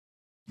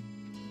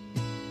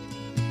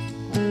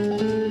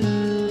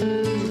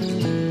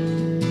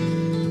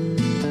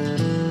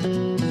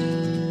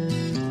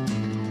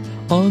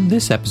On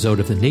this episode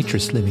of the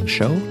Naturist Living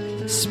Show,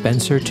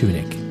 Spencer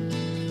Tunick.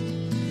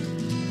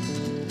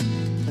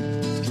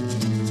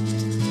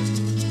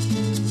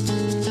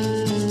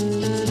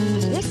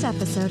 This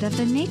episode of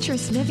the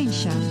Naturist Living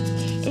Show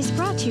is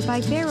brought to you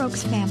by Bear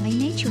Oaks Family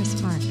Naturist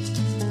Park.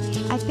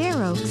 At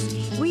Bear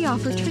Oaks, we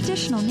offer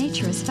traditional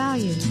naturist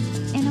values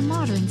in a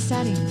modern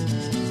setting.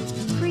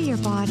 Free your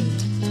body,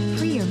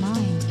 free your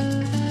mind.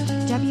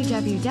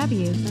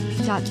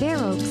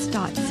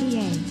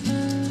 www.bearoaks.ca.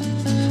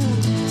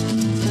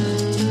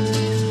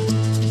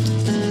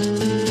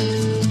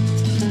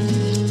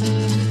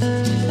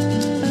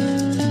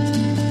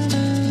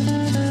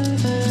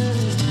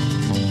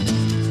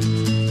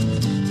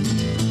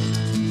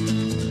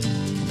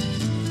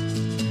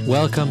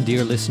 Welcome,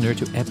 dear listener,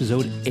 to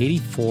episode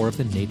 84 of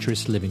the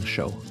Naturist Living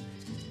Show.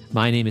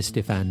 My name is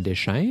Stéphane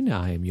Deschaines.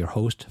 I am your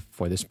host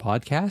for this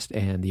podcast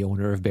and the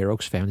owner of Bear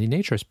Oaks Family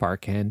Naturist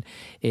Park. And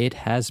it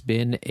has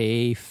been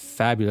a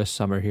fabulous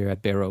summer here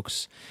at Bear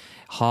Oaks.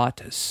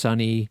 Hot,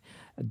 sunny,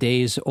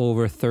 days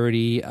over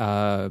 30,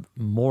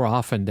 more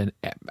often than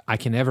I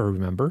can ever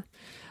remember.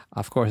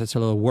 Of course, it's a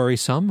little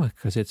worrisome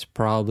because it's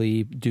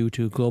probably due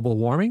to global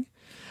warming.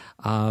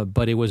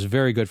 But it was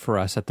very good for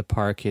us at the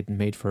park. It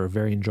made for a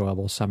very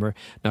enjoyable summer.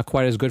 Not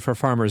quite as good for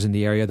farmers in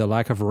the area. The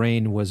lack of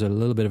rain was a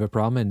little bit of a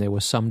problem, and there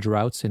was some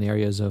droughts in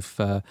areas of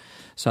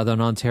southern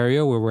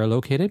Ontario where we're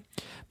located.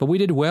 But we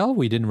did well.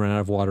 We didn't run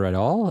out of water at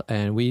all,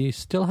 and we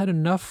still had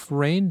enough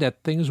rain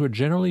that things were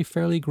generally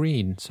fairly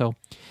green. So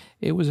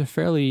it was a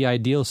fairly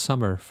ideal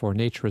summer for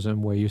naturism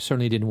where you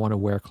certainly didn't want to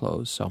wear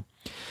clothes.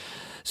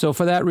 So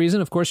for that reason,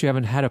 of course, you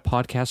haven't had a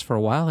podcast for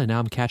a while, and now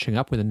I'm catching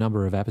up with a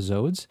number of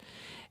episodes.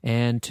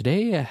 And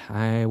today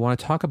I want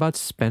to talk about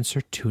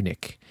Spencer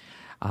Tunick.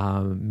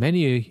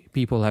 Many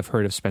people have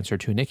heard of Spencer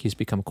Tunick. He's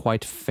become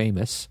quite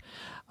famous.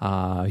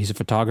 He's a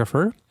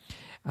photographer.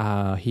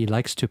 He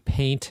likes to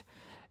paint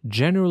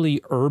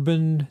generally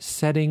urban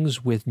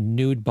settings with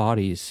nude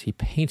bodies. He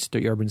paints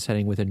the urban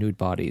setting with the nude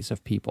bodies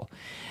of people.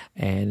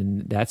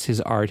 And that's his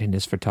art and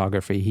his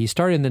photography. He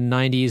started in the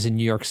 90s in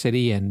New York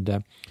City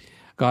and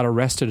got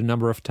arrested a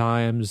number of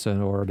times,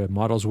 or the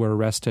models were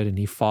arrested, and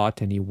he fought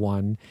and he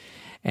won.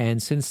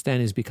 And since then,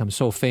 he's become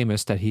so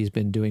famous that he's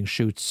been doing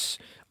shoots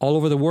all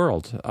over the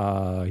world.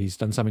 He's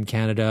done some in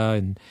Canada,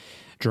 and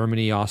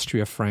Germany,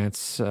 Austria,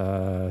 France,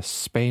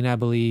 Spain, I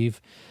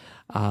believe.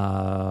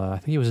 I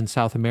think he was in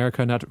South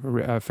America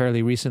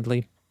fairly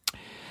recently.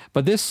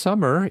 But this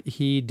summer,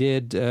 he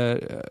did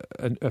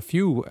a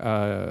few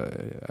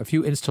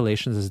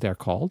installations, as they're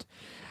called.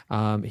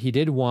 He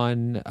did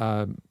one.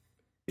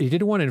 He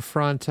did one in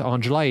front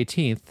on July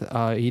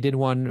 18th. He did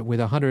one with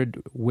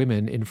 100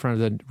 women in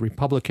front of the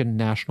Republican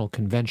National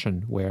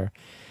Convention, where,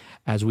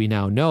 as we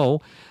now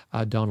know,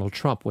 Donald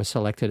Trump was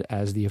selected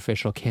as the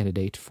official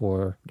candidate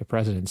for the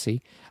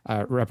presidency,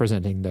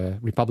 representing the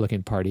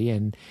Republican Party.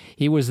 And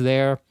he was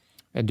there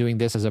and doing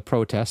this as a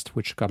protest,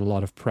 which got a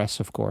lot of press,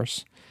 of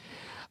course.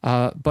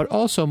 But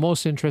also,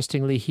 most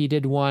interestingly, he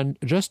did one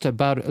just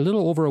about a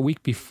little over a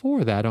week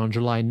before that, on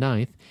July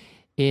 9th,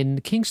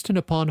 in Kingston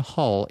upon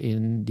Hull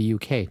in the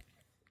UK.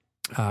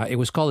 It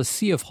was called a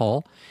Sea of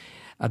Hull.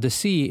 The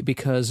sea,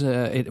 because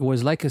it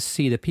was like a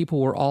sea. The people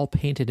were all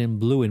painted in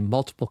blue, in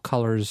multiple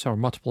colors or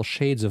multiple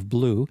shades of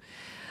blue.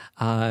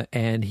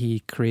 And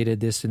he created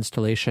this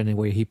installation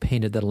where he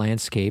painted the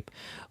landscape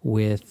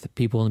with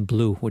people in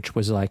blue, which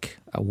was like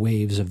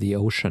waves of the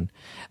ocean.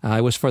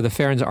 It was for the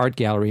Farron's Art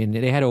Gallery, and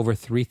they had over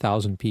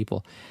 3,000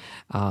 people.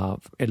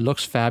 It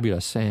looks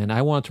fabulous, and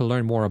I wanted to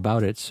learn more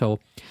about it. So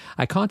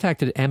I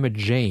contacted Emma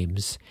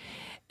James,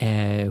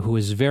 who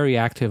is very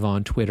active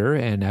on Twitter,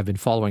 and I've been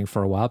following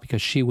for a while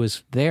because she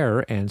was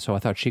there, and so I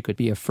thought she could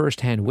be a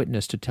first-hand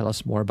witness to tell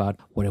us more about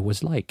what it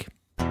was like.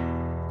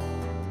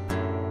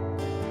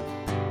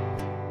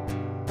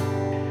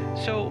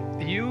 So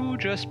you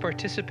just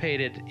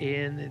participated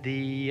in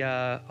the,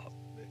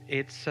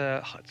 it's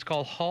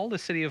called Hull, the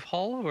city of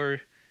Hull,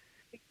 or?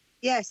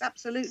 Yes,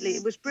 absolutely.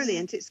 It was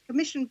brilliant. It's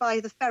commissioned by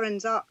the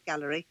Farron's Art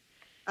Gallery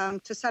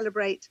to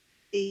celebrate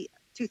the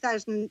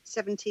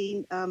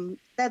 2017.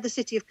 They're the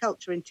City of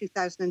Culture in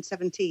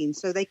 2017.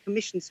 So they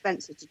commissioned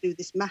Spencer to do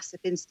this massive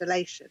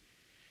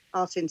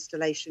art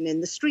installation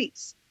in the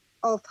streets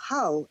of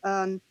Hull.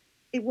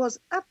 It was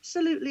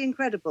absolutely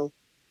incredible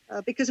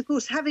because, of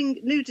course, having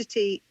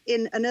nudity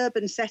in an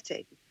urban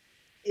setting,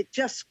 it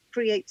just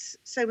creates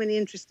so many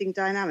interesting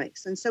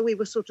dynamics. And so we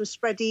were sort of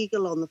spread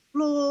eagle on the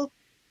floor,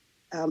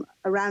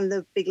 around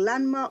the big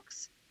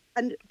landmarks.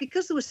 And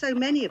because there were so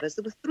many of us,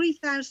 there were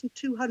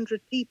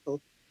 3,200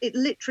 people. It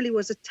literally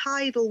was a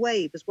tidal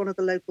wave, as one of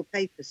the local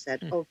papers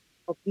said, of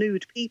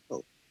nude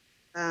people.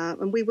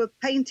 And we were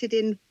painted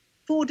in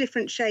 4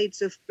 different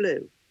shades of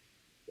blue.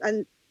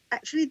 And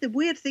actually, the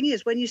weird thing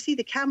is, when you see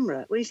the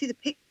camera, when you see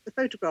the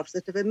photographs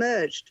that have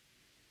emerged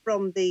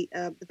from the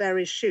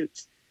various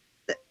shoots,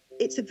 that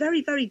it's a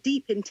very, very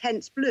deep,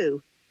 intense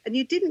blue. And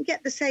you didn't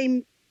get the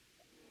same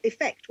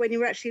effect when you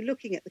were actually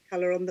looking at the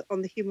colour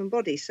on the human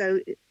body. So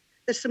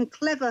there's some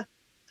clever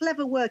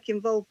clever work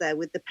involved there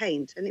with the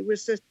paint, and it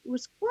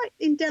was quite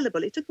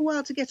indelible. It took a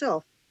while to get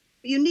off,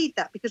 but you need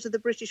that because of the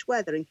British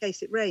weather in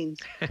case it rains.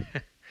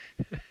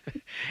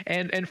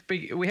 And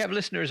we have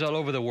listeners all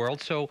over the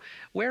world. So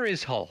where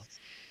is Hull?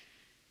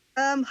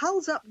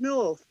 Hull's up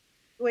north.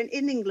 When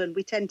in England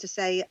we tend to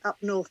say up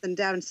north and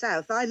down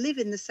south. I live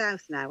in the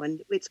south now,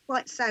 and it's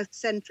quite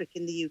south-centric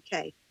in the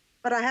UK.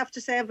 But I have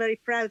to say I'm very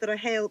proud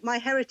that my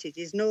heritage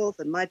is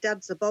northern. My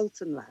dad's a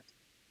Bolton lad.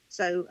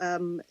 So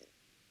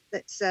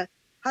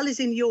Hull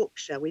is in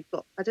Yorkshire. We've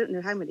got, I don't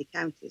know how many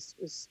counties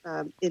was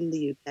in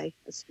the UK.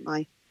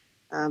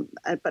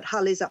 But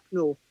Hull is up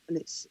north, and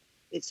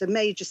it's a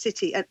major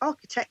city. And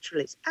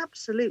architecturally, it's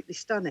absolutely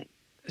stunning.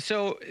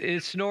 So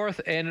it's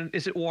north, and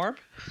is it warm?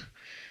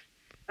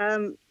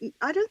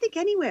 I don't think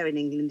anywhere in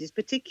England is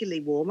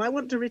particularly warm. I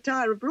want to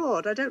retire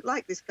abroad. I don't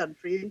like this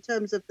country in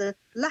terms of the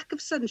lack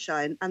of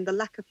sunshine and the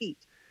lack of heat.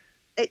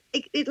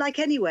 It like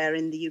anywhere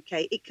in the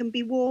UK, it can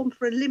be warm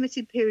for a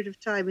limited period of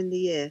time in the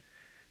year.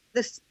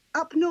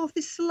 Up north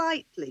is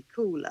slightly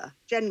cooler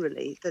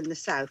generally than the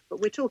south,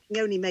 but we're talking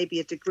only maybe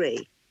a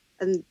degree.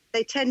 And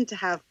they tend to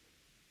have,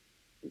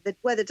 the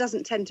weather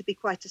doesn't tend to be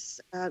quite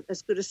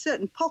as good as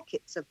certain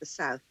pockets of the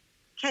south.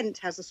 Kent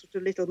has a sort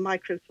of little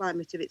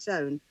microclimate of its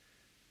own.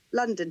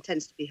 London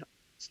tends to be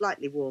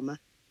slightly warmer,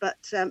 but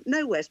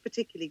nowhere's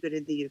particularly good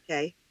in the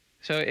UK.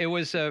 So it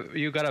was,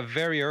 you got up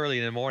very early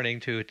in the morning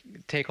to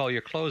take all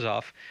your clothes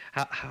off.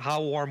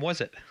 How warm was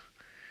it?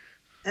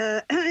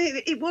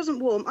 It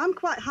wasn't warm. I'm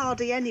quite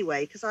hardy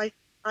anyway, because I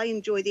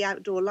enjoy the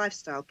outdoor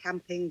lifestyle,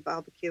 camping,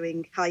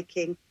 barbecuing,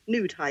 hiking,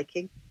 nude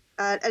hiking.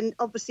 And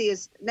obviously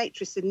as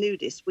naturists and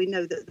nudists, we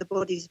know that the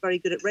body's very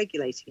good at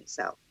regulating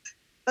itself.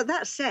 But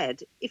that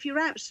said, if you're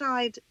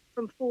outside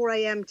from 4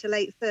 a.m. till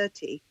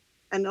 8:30,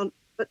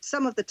 but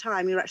some of the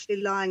time you're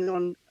actually lying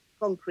on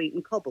concrete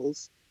and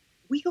cobbles,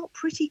 we got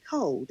pretty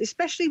cold,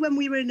 especially when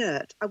we were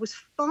inert. I was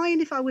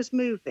fine if I was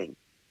moving,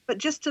 but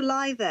just to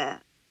lie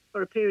there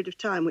for a period of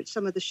time, which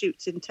some of the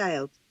shoots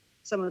entailed,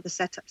 some of the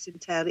setups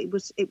entailed, it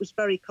was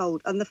very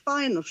cold. And the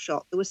final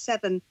shot, there were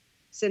 7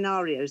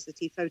 scenarios that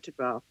he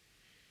photographed.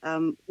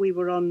 We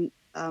were on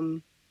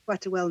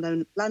quite a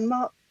well-known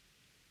landmark,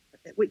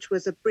 which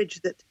was a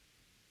bridge that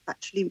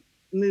actually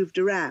moved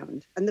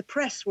around, and the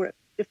press were at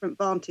different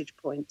vantage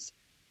points.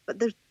 But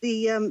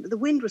the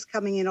wind was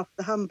coming in off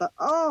the Humber.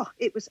 Oh,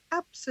 it was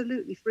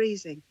absolutely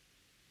freezing.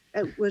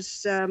 It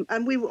was, and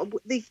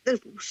the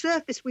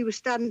surface we were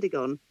standing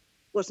on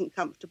wasn't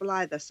comfortable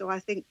either. So I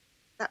think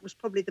that was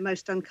probably the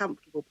most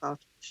uncomfortable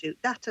part of the shoot.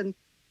 That and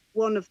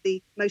one of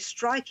the most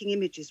striking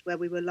images where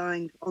we were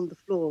lying on the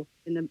floor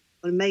on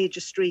a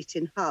major street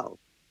in Hull,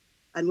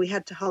 and we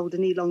had to hold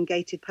an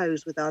elongated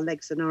pose with our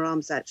legs and our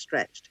arms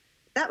outstretched.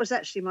 That was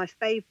actually my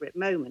favourite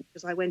moment,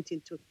 because I went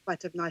into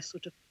quite a nice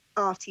sort of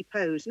arty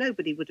pose.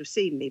 Nobody would have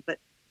seen me, but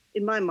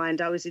in my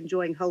mind I was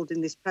enjoying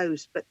holding this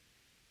pose, but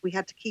we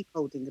had to keep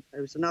holding the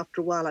pose. And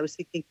after a while I was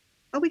thinking,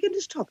 are we going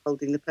to stop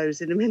holding the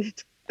pose in a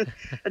minute?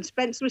 And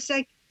Spence was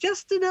saying,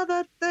 just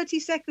another 30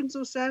 seconds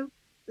or so. And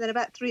then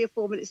about 3 or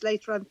 4 minutes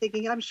later I'm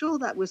thinking, I'm sure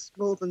that was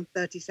more than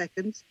 30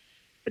 seconds.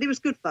 But it was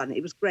good fun.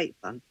 It was great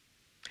fun.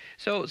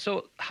 So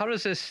how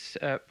does this,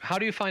 how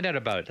do you find out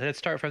about it? Let's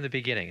start from the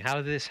beginning. How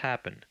did this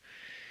happen?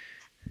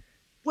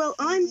 Well,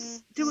 I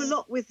do a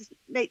lot with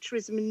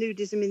naturism and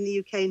nudism in the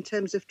UK in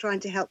terms of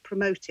trying to help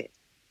promote it.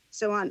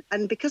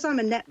 And because I'm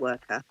a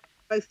networker,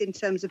 both in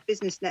terms of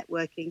business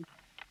networking,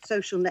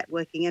 social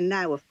networking, and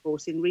now, of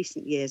course, in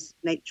recent years,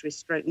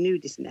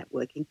 naturist/nudist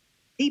networking,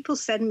 people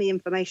send me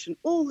information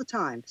all the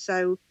time.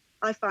 So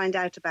I find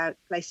out about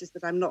places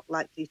that I'm not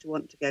likely to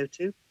want to go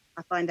to.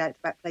 I find out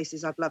about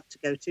places I'd love to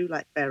go to,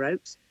 like Fair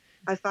Oaks.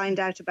 I find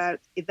out about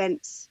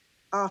events,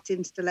 art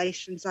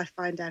installations. I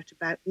find out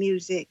about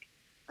music.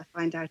 I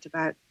find out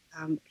about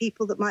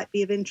people that might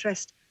be of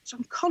interest. So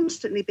I'm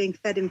constantly being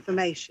fed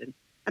information.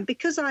 And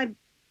because I'm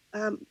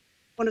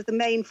one of the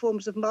main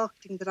forms of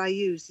marketing that I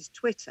use is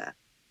Twitter,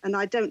 and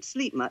I don't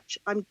sleep much,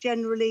 I'm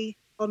generally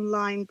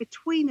online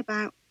between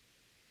about,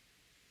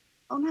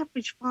 on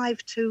average,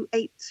 5 to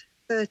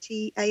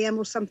 8:30 a.m.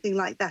 or something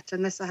like that,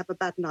 unless I have a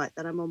bad night,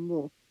 then I'm on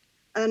more.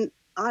 And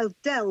I'll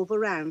delve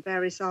around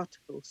various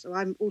articles. So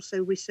I'm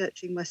also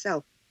researching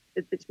myself.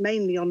 It's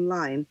mainly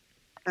online.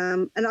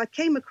 And I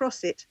came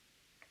across it,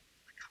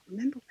 I can't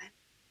remember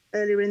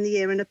when, earlier in the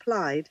year, and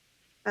applied.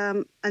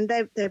 And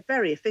they're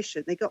very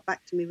efficient. They got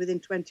back to me within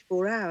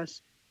 24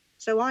 hours.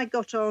 So I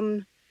got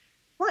on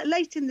quite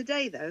late in the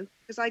day, though,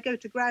 because I go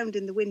to ground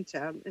in the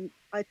winter, and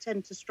I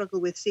tend to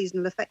struggle with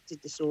seasonal affective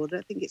disorder.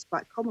 I think it's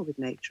quite common with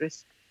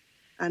naturists.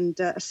 And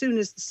as soon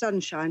as the sun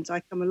shines, I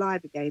come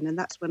alive again, and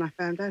that's when I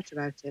found out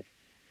about it.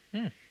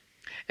 Hmm.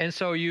 And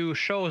so you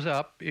showed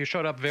up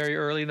very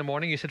early in the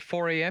morning. You said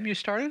 4 a.m. you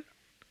started?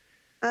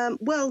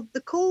 Well, the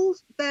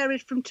calls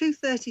varied from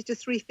 2:30 to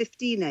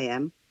 3:15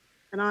 a.m.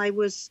 And I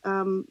was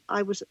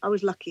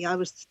lucky. I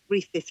was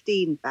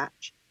 3:15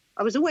 batch.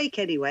 I was awake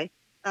anyway.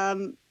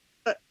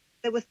 But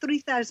there were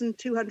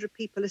 3,200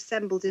 people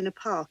assembled in a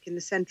park in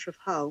the centre of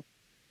Hull,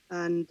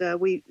 and there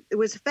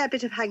was a fair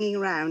bit of hanging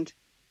around.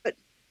 But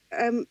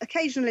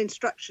occasional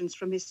instructions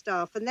from his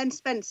staff. And then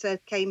Spencer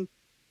came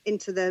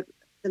into the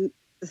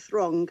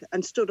throng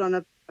and stood on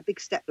a big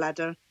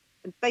stepladder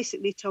and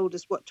basically told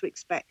us what to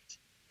expect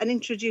and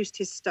introduced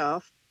his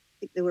staff. I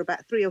think there were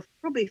about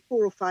probably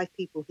 4 or 5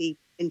 people he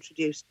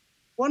introduced,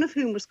 one of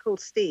whom was called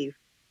Steve.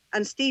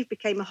 And Steve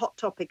became a hot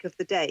topic of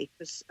the day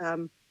because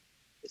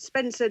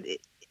Spencer,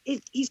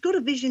 he's got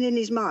a vision in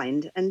his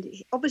mind, and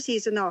obviously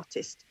he's an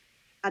artist,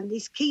 and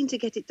he's keen to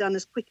get it done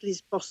as quickly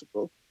as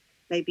possible.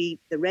 Maybe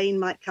the rain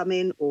might come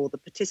in, or the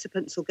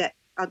participants will get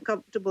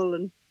uncomfortable,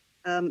 and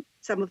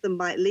some of them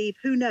might leave.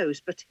 Who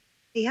knows? But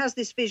he has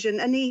this vision,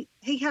 and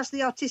he has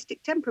the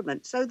artistic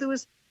temperament. So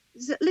there's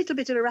a little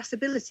bit of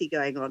irascibility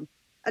going on,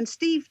 and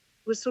Steve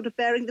was sort of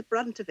bearing the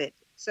brunt of it.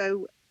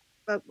 So,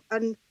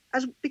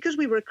 because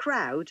we were a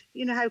crowd,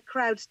 you know how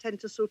crowds tend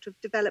to sort of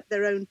develop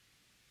their own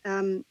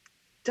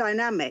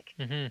dynamic.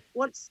 Mm-hmm.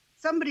 Once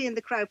somebody in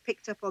the crowd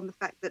picked up on the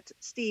fact that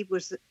Steve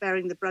was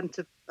bearing the brunt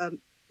of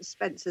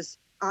Spencer's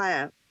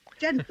ire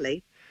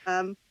gently,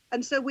 and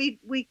so we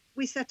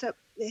set up.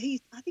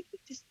 He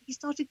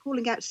started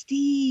calling out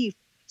Steve.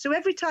 So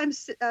every time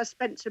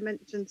Spencer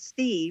mentioned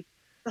Steve,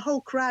 the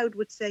whole crowd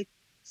would say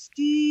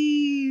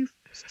Steve,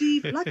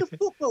 Steve, like a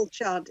football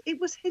chant. It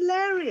was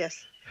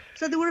hilarious.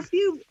 So there were a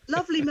few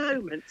lovely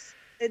moments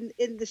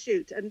in the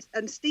shoot,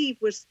 and Steve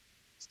was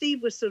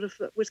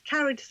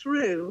carried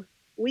through.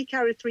 We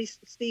carried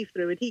Steve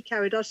through, and he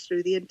carried us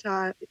through the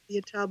entire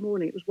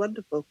morning. It was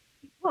wonderful.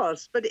 It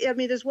was, but I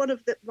mean, as one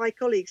of my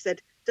colleagues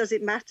said, does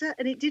it matter?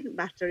 And it didn't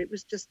matter. It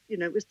was just,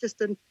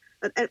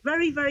 a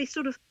very, very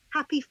sort of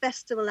happy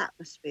festival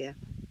atmosphere.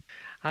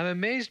 I'm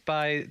amazed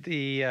by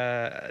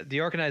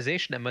the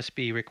organization that must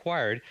be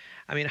required.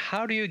 I mean,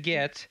 how do you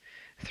get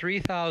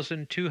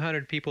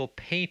 3,200 people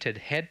painted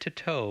head to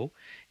toe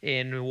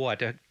in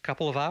a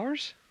couple of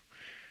hours?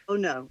 Oh,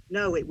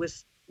 no, it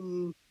was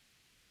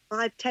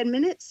 5-10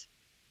 minutes.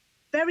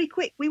 Very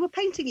quick. We were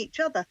painting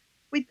each other.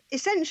 We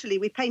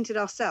painted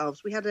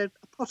ourselves. We had a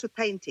pot of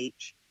paint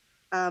each.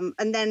 And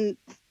then,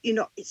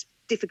 it's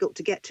difficult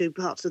to get to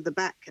parts of the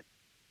back.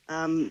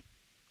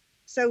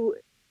 So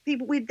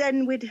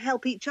we'd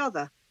help each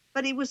other.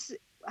 But it was,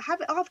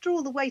 after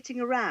all the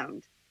waiting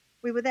around,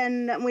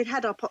 we'd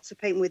had our pots of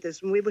paint with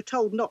us, and we were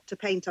told not to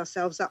paint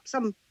ourselves up.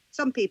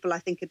 Some people, I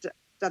think, had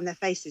done their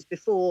faces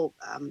before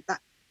that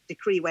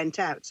decree went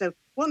out. So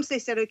once they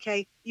said,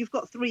 okay, you've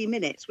got 3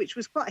 minutes, which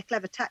was quite a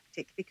clever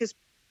tactic, because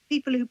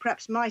people who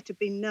perhaps might have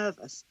been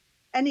nervous,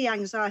 any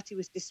anxiety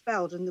was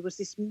dispelled, and there was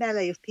this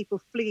melee of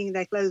people flinging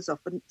their clothes off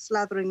and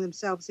slathering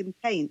themselves in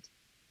paint.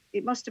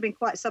 It must have been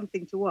quite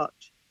something to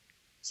watch.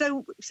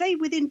 So say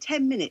within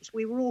 10 minutes,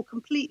 we were all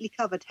completely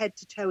covered head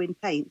to toe in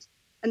paint.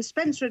 And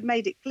Spencer had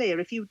made it clear,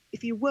 if you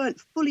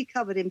weren't fully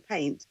covered in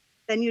paint,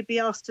 then you'd be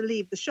asked to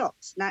leave the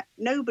shots. Now,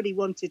 nobody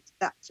wanted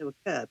that to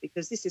occur,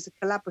 because this is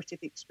a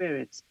collaborative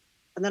experience.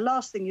 And the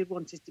last thing you'd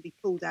want is to be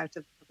pulled out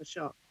of a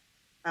shot.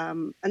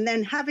 And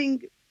then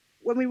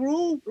when we were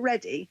all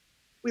ready,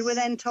 we were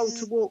then told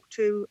to walk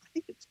to, I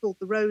think it's called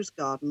the Rose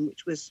Garden,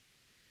 which was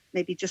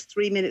maybe just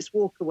 3 minutes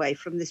walk away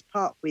from this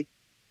park we'd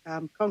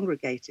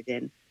congregated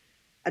in.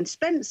 And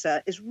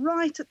Spencer is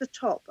right at the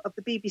top of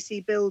the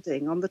BBC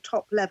building, on the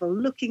top level,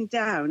 looking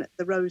down at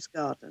the Rose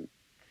Garden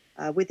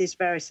with his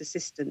various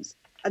assistants.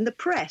 And the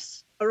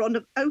press are on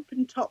an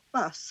open-top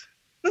bus.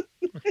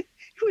 It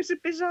was a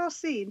bizarre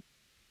scene.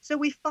 So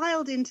we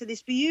filed into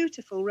this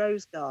beautiful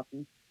Rose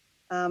Garden.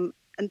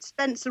 And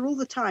Spencer, all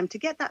the time, to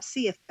get that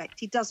sea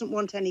effect, he doesn't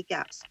want any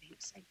gaps. He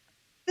would say,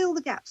 fill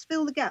the gaps,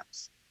 fill the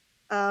gaps.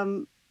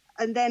 And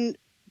then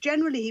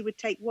generally he would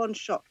take one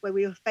shot where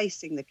we were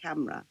facing the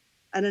camera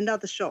and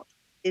another shot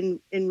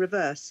in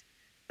reverse.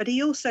 But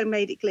he also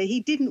made it clear he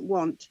didn't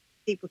want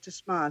people to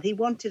smile. He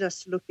wanted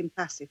us to look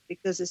impassive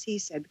because, as he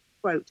said,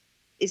 quote,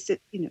 is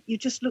that, you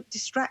just look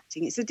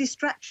distracting. It's a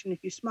distraction if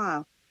you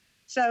smile.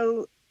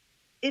 So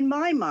in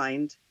my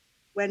mind,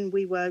 when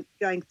we were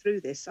going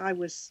through this, I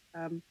was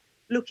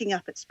looking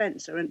up at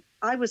Spencer, and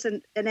I was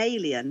an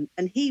alien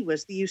and he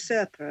was the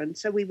usurper. And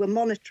so we were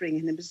monitoring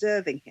and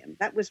observing him.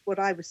 That was what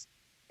I was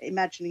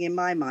imagining in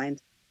my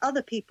mind.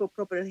 Other people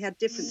probably had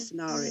different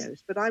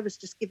scenarios, but I was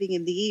just giving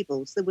him the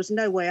evils. There was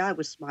no way I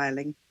was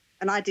smiling,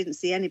 and I didn't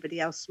see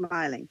anybody else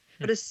smiling.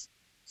 But as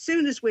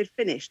soon as we'd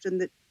finished and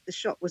the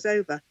shot was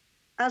over,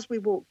 as we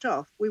walked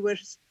off, we were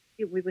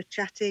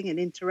chatting and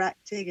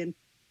interacting and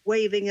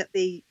waving at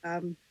the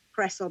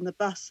press on the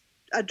bus.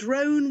 A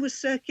drone was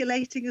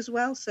circulating as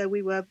well, so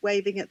we were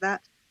waving at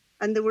that.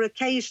 And there were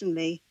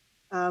occasionally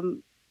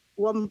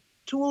one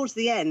towards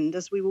the end,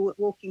 as we were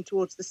walking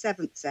towards the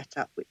 7th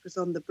setup, which was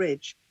on the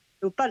bridge.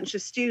 There were a bunch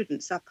of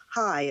students up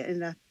high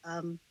in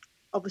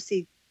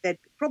obviously they'd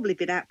probably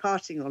been out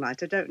partying all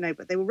night, I don't know,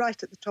 but they were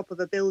right at the top of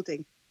a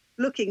building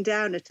looking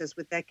down at us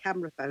with their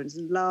camera phones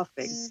and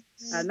laughing.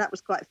 Mm-hmm. And that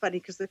was quite funny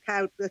because the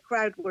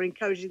crowd were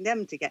encouraging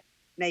them to get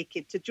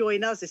naked, to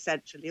join us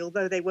essentially,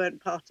 although they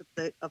weren't part of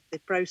the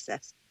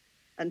process.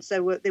 And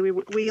so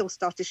we all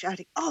started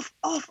shouting, off,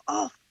 off,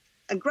 off.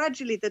 And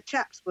gradually the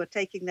chaps were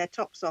taking their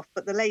tops off,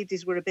 but the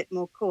ladies were a bit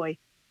more coy.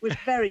 was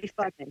very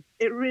funny.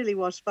 It really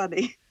was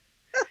funny.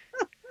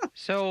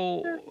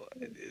 So,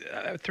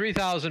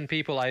 3,000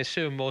 people, I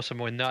assume most of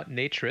them were not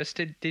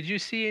naturists. Did you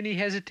see any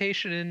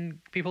hesitation in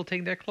people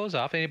taking their clothes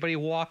off? Anybody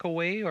walk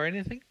away or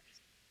anything?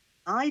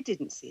 I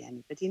didn't see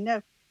anybody,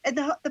 no. And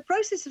the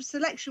process of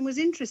selection was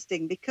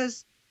interesting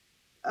because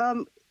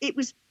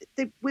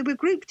we were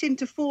grouped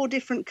into 4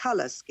 different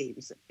colour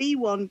schemes: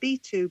 B1,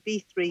 B2,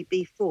 B3,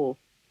 B4.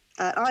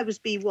 I was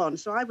B1,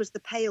 so I was the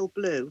pale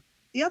blue.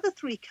 The other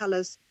 3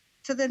 colours,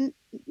 to the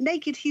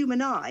naked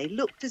human eye,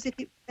 looked as if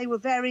they were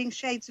varying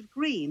shades of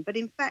green, but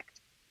in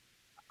fact,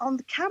 on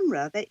the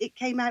camera, it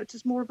came out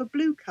as more of a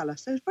blue colour.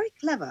 So it was very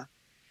clever.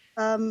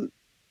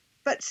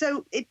 But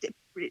so it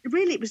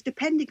was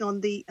depending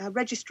on the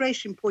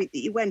registration point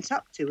that you went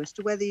up to as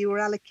to whether you were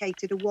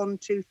allocated a 1,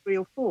 2, 3,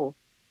 or 4.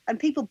 And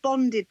people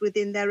bonded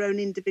within their own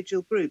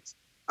individual groups.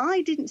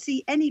 I didn't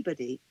see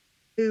anybody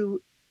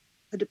who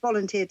had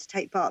volunteered to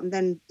take part and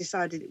then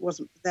decided it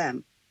wasn't for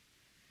them.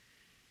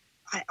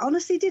 I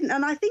honestly didn't.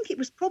 And I think it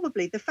was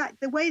probably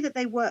the way that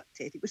they worked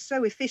it. It was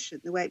so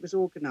efficient, the way it was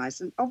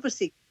organised. And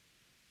obviously,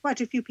 quite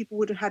a few people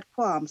would have had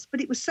qualms,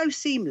 but it was so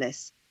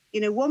seamless.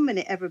 You know, one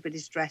minute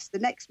everybody's dressed, the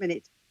next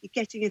minute you're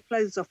getting your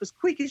clothes off as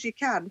quick as you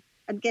can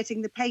and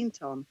getting the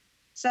paint on.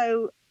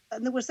 So,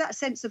 and there was that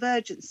sense of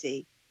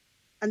urgency.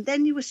 And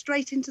then you were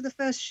straight into the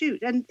first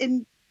shoot.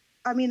 And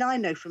I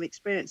know from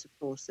experience, of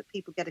course, that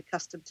people get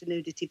accustomed to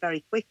nudity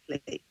very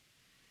quickly.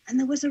 And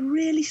there was a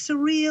really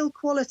surreal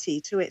quality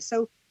to it.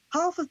 So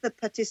half of the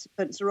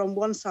participants are on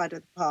one side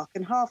of the park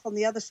and half on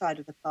the other side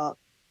of the park.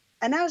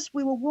 And as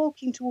we were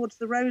walking towards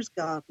the rose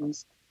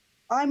gardens,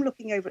 I'm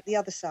looking over at the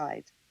other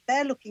side.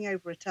 They're looking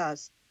over at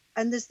us.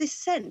 And there's this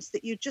sense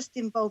that you're just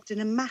involved in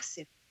a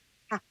massive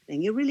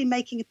happening. You're really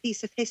making a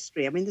piece of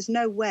history. I mean, there's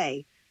no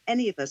way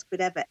any of us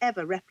could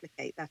ever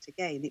replicate that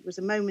again. It was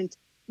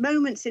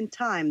moments in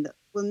time that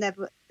we'll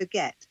never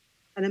forget,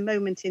 and a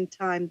moment in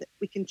time that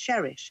we can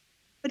cherish.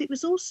 But it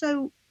was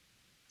also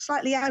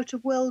slightly out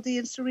of worldy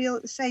and surreal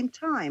at the same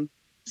time.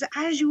 So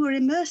as you were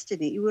immersed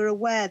in it, you were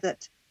aware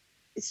that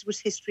this was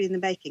history in the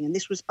making and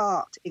this was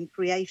art in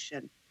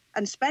creation.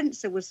 And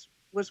Spencer was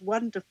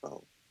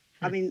wonderful.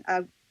 I mean,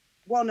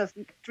 one of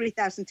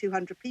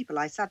 3,200 people.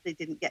 I sadly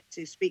didn't get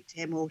to speak to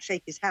him or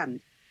shake his hand,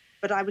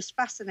 but I was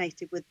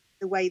fascinated with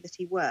the way that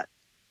he worked.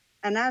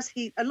 And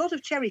a lot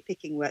of cherry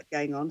picking work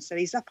going on. So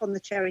he's up on the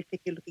cherry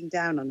picker looking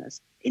down on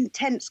us,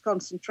 intense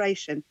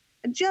concentration.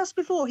 And just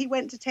before he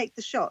went to take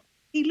the shot,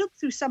 he looked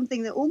through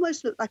something that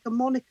almost looked like a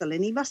monocle,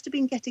 and he must have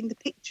been getting the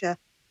picture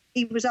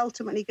he was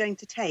ultimately going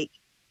to take,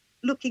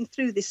 looking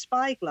through this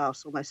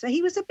spyglass almost. So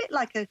he was a bit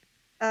like a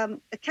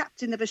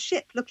captain of a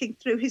ship looking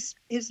through his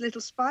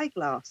little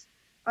spyglass.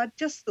 I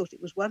just thought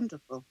it was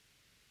wonderful.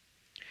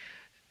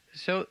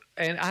 So,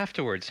 and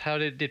afterwards, how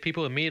did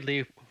people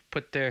immediately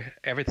put their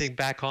everything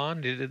back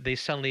on? Did they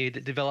suddenly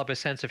develop a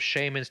sense of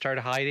shame and start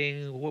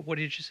hiding? What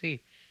did you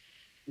see?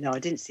 No, I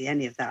didn't see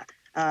any of that.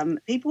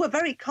 People were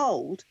very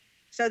cold,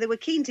 so they were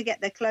keen to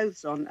get their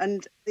clothes on.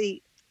 And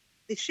the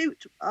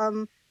shoot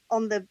on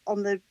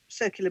the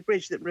circular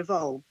bridge that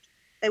revolved,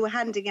 they were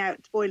handing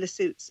out boiler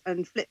suits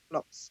and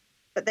flip-flops,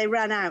 but they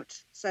ran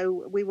out.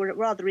 So we were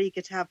rather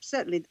eager to have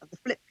certainly the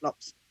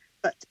flip-flops,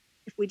 but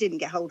if we didn't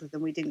get hold of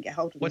them, we didn't get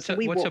hold of them.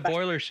 What's a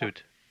boiler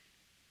suit?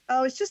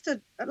 Oh, it's just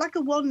like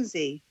a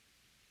onesie.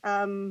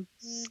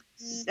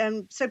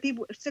 So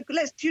people. So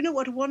do you know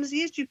what a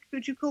onesie is?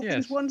 Could you call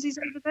things onesies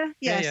over there?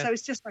 Yeah. So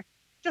it's just like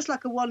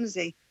a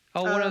onesie.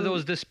 Oh, one of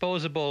those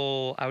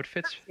disposable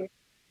outfits.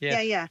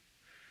 Yes. Yeah.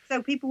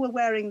 So people were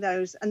wearing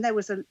those, and there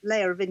was a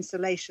layer of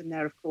insulation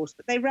there, of course,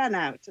 but they ran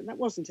out, and that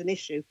wasn't an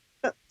issue.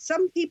 But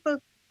some people,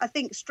 I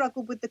think,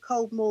 struggled with the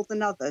cold more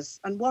than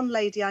others. And one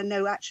lady I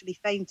know actually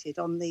fainted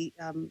on the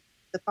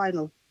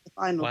final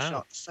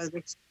shot. So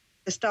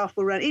the staff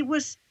were running.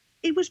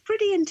 It was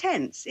pretty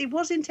intense. It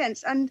was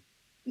intense, and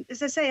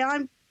as I say,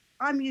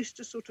 I'm used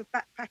to sort of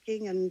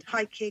backpacking and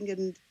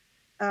hiking,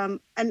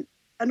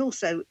 and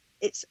also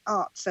it's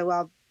art, so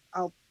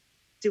I'll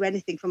do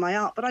anything for my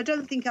art. But I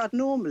don't think I'd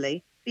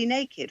normally be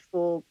naked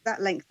for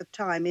that length of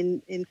time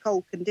in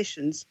cold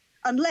conditions,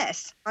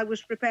 unless I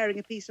was preparing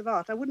a piece of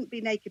art. I wouldn't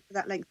be naked for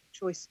that length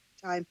of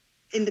time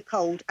in the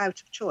cold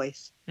out of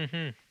choice.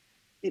 Mm-hmm.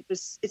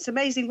 It's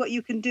amazing what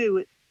you can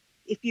do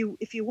if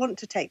you want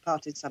to take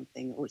part in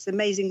something, or it's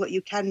amazing what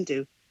you can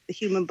do, the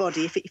human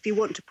body, if you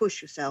want to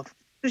push yourself,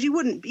 because you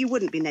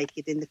wouldn't be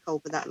naked in the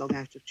cold for that long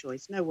out of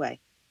choice. No way.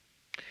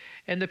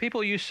 And the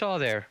people you saw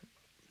there,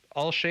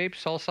 all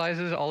shapes, all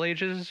sizes, all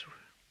ages?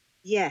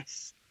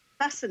 Yes.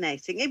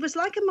 Fascinating. It was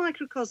like a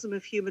microcosm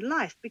of human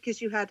life,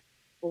 because you had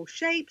all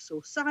shapes,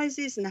 all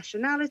sizes,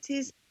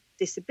 nationalities,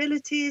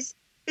 disabilities,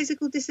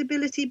 physical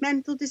disability,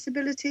 mental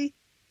disability.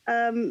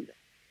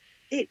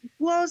 It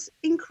was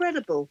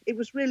incredible. It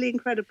was really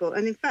incredible.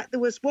 And in fact, there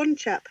was one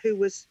chap who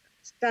was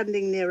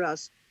standing near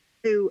us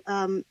who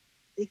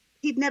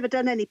he'd never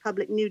done any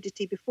public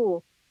nudity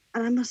before.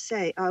 And I must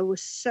say, I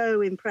was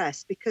so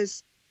impressed,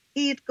 because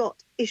he had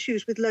got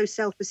issues with low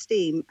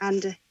self-esteem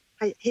and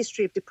a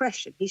history of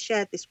depression. He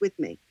shared this with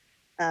me.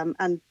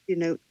 and,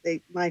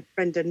 my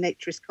friend and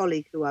naturist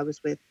colleague who I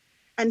was with.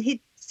 And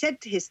he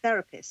said to his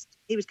therapist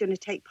he was going to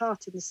take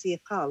part in the Sea of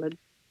Hull. And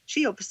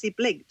she obviously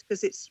blinked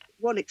because it's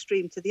one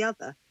extreme to the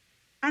other.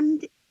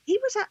 And he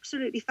was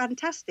absolutely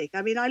fantastic.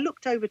 I mean, I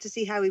looked over to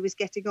see how he was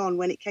getting on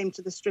when it came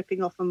to the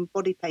stripping off and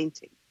body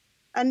painting.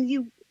 And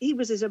he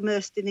was as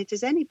immersed in it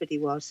as anybody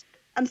was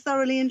and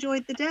thoroughly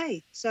enjoyed the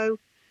day. So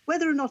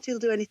whether or not he'll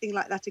do anything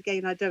like that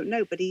again, I don't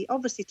know. But he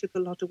obviously took a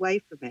lot away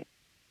from it.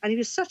 And he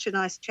was such a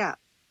nice chap.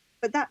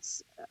 But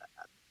that's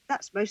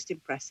most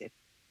impressive.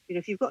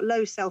 If you've got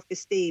low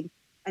self-esteem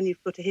and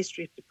you've got a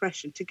history of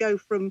depression, to go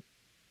from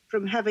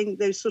having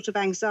those sort of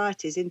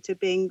anxieties into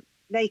being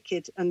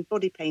naked and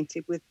body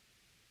painted with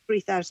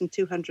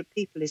 3,200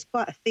 people is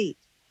quite a feat.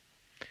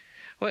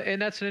 Well,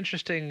 and that's an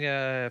interesting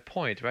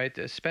point, right?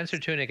 Spencer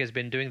Tunick has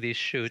been doing these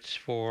shoots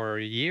for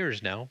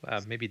years now,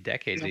 maybe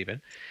decades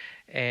even,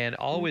 and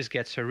always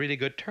gets a really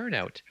good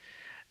turnout.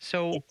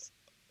 So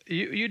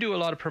you do a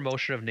lot of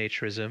promotion of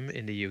naturism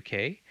in the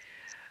UK.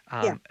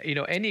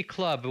 Any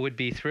club would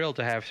be thrilled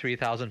to have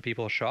 3,000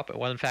 people show up.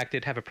 Well, in fact,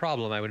 they'd have a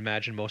problem, I would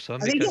imagine, most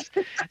of them, because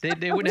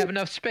they wouldn't have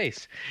enough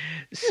space.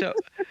 So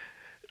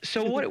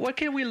what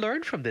can we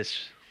learn from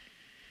this?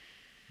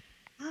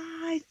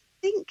 I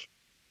think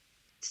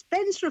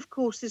Spencer, of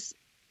course,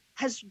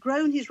 has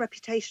grown his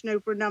reputation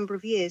over a number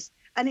of years,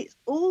 and it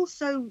was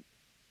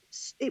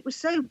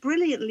so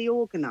brilliantly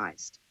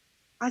organised.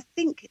 I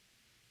think,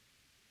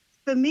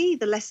 for me,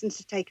 the lessons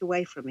to take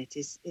away from it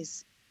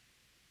is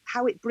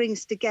how it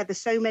brings together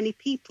so many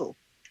people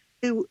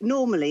who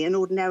normally and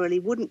ordinarily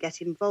wouldn't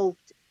get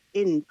involved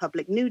in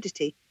public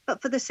nudity,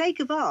 but for the sake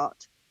of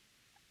art,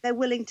 they're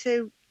willing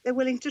to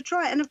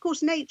try it. And of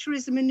course,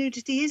 naturism and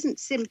nudity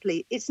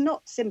it's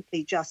not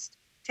simply just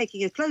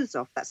taking your clothes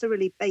off. That's a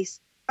really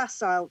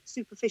facile,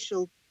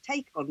 superficial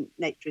take on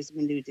naturism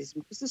and nudism,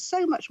 because there's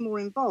so much more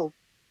involved.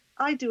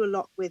 I do a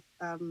lot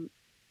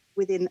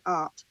within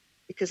art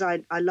because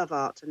I love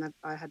art, and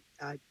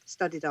I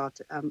studied art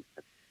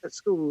at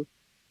school.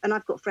 And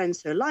I've got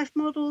friends who are life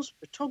models,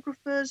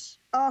 photographers,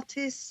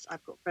 artists.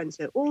 I've got friends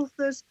who are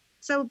authors.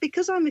 So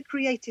because I'm a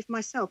creative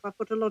myself, I've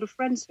got a lot of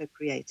friends who are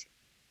creative.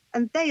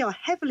 And they are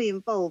heavily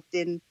involved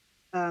in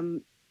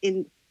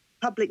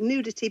public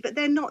nudity, but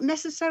they're not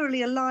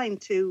necessarily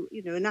aligned to,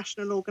 a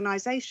national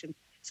organisation.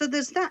 So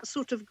there's that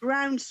sort of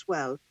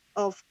groundswell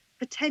of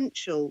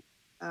potential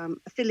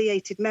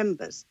affiliated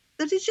members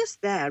that is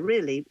just there,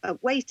 really,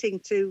 waiting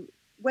to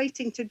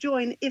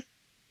join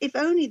if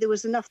only there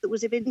was enough that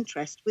was of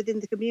interest within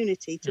the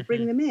community to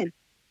bring them in.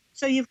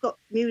 So you've got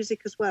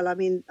music as well. I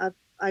mean,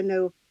 I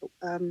know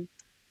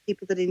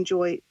people that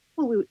enjoy,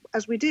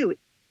 as we do,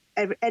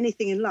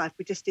 anything in life,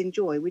 we just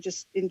enjoy. We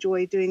just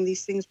enjoy doing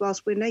these things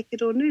whilst we're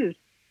naked or nude.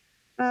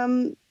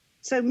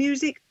 So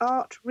music,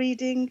 art,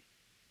 reading,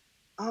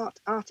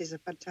 art is a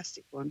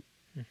fantastic one.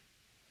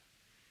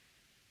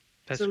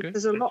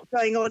 There's a lot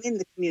going on in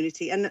the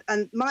community. And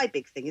my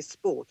big thing is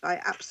sport. I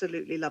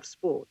absolutely love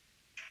sport.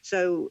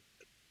 So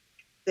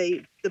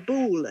the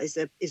pool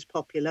is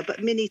popular,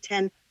 but mini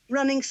 10,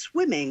 running,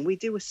 swimming. We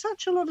do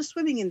such a lot of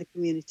swimming in the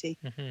community.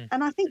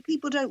 And I think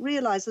people don't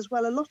realise as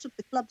well, a lot of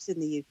the clubs in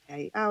the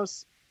UK,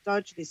 ours,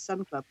 Dargelis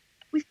Sun Club,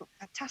 we've got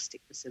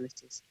fantastic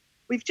facilities.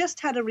 We've just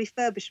had a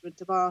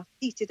refurbishment of our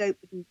heated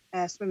open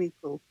air swimming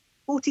pool,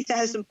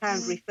 £40,000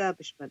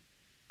 refurbishment.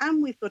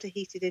 And we've got a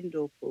heated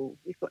indoor pool.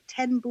 We've got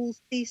 10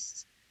 balls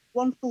pieces,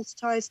 1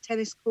 full-size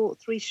tennis court,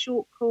 3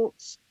 short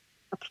courts,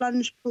 a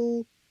plunge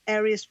pool,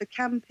 areas for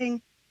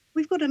camping.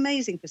 We've got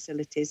amazing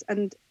facilities,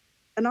 and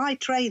I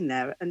train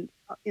there, and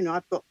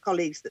I've got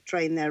colleagues that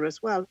train there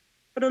as well.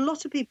 But a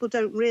lot of people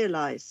don't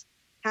realise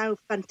how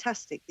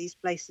fantastic these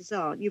places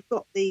are. You've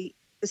got the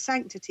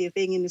sanctity of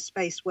being in a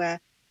space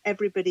where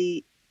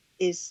everybody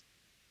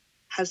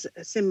has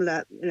a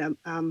similar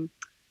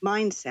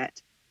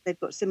mindset. They've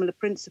got similar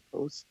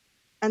principles,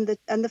 and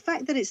the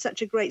fact that it's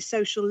such a great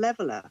social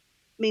leveller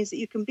means that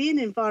you can be in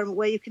an environment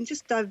where you can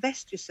just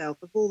divest yourself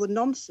of all the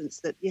nonsense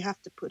that you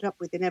have to put up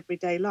with in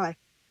everyday life.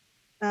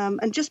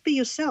 And just be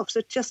yourself. So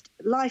just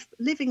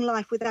living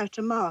life without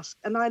a mask.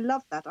 And I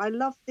love that. I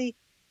love the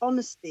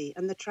honesty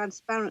and the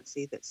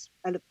transparency that's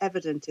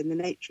evident in the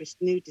naturist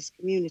nudist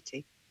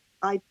community.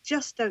 I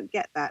just don't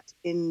get that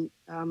in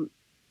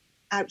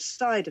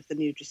outside of the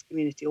nudist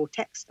community or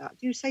textile.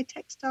 Do you say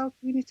textile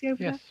community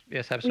over there?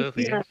 Yes,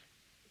 absolutely. Yes.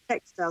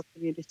 Textile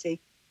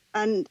community.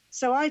 And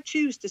so I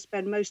choose to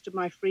spend most of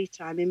my free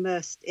time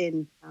immersed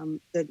in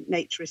the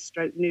naturist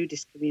stroke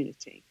nudist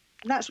community.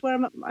 And that's where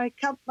I'm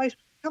most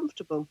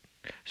comfortable.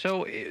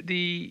 So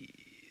the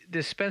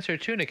Spencer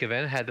Tunick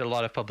event had a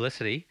lot of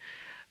publicity.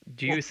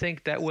 Do you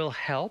think that will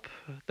help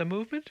the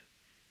movement?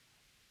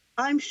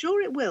 I'm sure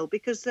it will,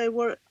 because there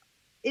were,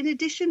 in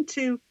addition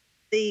to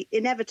the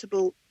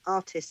inevitable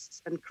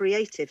artists and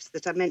creatives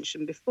that I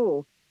mentioned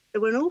before, there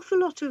were an awful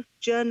lot of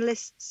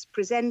journalists,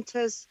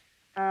 presenters,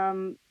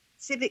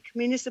 civic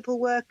municipal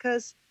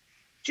workers,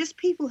 just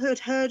people who had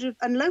heard of,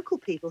 and local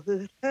people who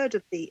had heard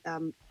of the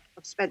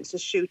of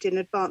Spencer's shoot in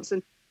advance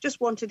and just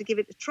wanted to give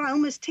it a try,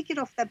 almost tick it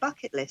off their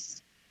bucket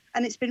list.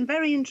 And it's been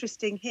very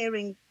interesting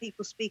hearing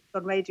people speak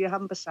on Radio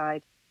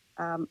Humberside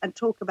and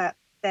talk about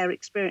their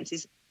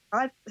experiences.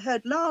 I've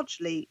heard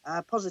largely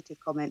positive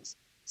comments,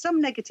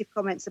 some negative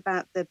comments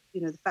about the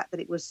fact that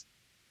it was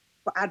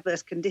for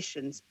adverse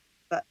conditions.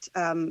 But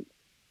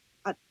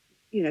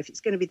if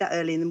it's going to be that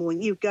early in the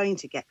morning, you're going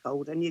to get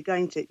cold, and you're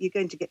going to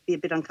be a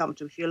bit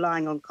uncomfortable if you're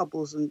lying on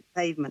cobbles and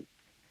pavement.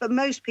 But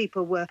most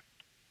people were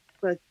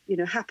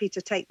happy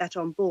to take that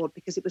on board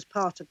because it was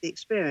part of the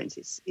experience.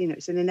 It's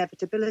an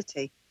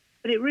inevitability.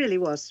 But it really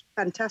was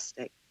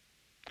fantastic.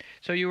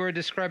 So you were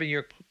describing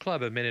your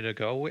club a minute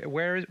ago.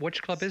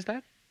 Which club is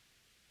that?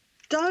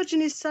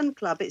 Diogenes Sun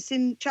Club. It's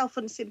in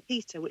Chalfont St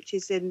Peter, which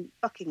is in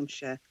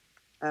Buckinghamshire.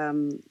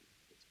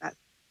 It's about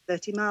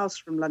 30 miles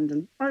from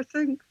London, I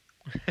think.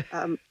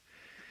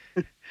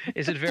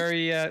 Is it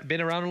been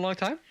around a long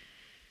time?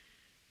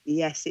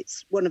 Yes,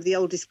 it's one of the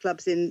oldest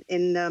clubs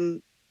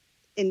in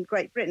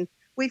Great Britain.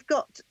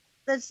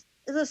 There's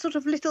a sort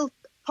of little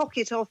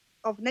pocket of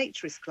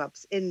naturist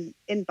clubs in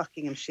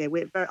Buckinghamshire.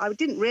 I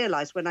didn't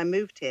realise when I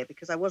moved here,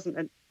 because I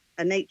wasn't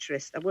a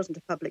naturist. I wasn't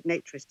a public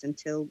naturist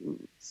until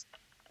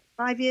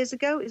 5 years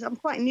ago. I'm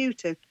quite new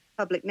to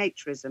public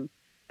naturism.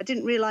 I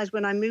didn't realise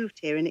when I moved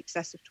here in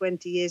excess of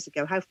 20 years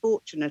ago how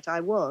fortunate I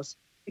was,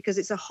 because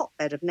it's a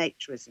hotbed of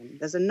naturism.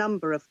 There's a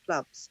number of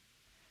clubs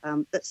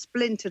that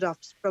splintered off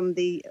from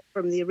the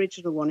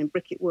original one in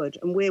Bricket Wood,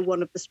 and we're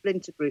one of the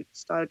splinter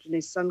groups,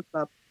 Diogenes Sun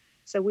Club.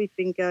 So we've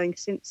been going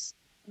since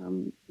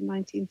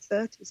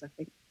 1930s, I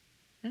think.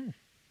 Mm.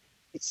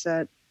 It's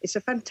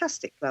a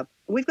fantastic club.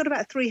 We've got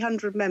about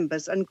 300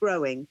 members and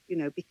growing,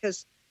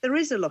 because there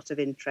is a lot of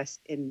interest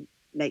in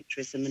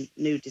naturism and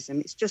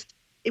nudism.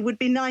 It would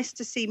be nice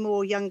to see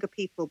more younger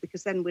people,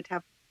 because then we'd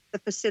have the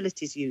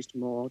facilities used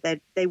more.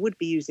 They would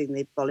be using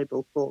the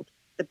volleyball court,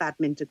 the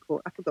badminton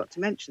court. I forgot to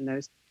mention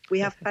those. We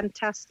have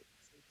fantastic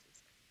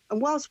facilities.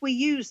 And whilst we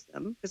use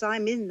them, because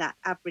I'm in that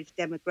average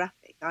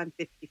demographic, I'm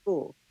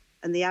 54,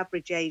 and the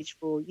average age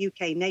for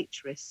UK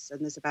naturists,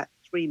 and there's about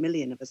 3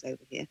 million of us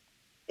over here,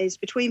 is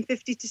between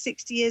 50 to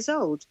 60 years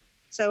old.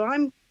 So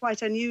I'm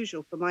quite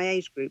unusual for my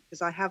age group,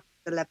 because I have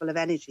the level of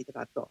energy that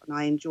I've got, and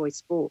I enjoy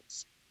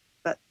sports.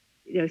 But,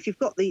 if you've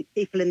got the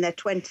people in their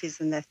 20s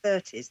and their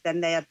 30s,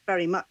 then they are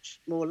very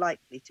much more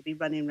likely to be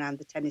running around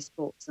the tennis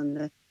courts and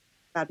the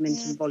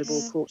badminton,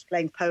 volleyball courts,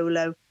 playing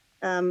polo.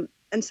 And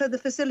so the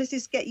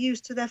facilities get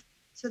used to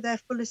their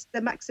fullest,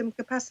 their maximum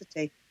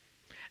capacity.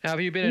 Now,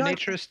 have you been a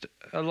naturist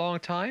a long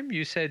time?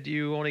 You said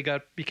you only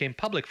became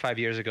public 5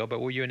 years ago,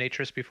 but were you a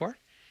naturist before?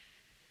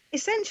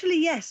 Essentially,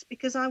 yes,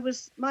 because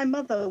my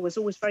mother was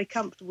always very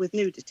comfortable with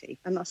nudity,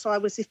 and so I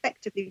was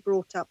effectively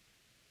brought up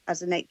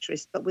as a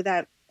naturist, but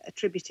without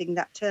attributing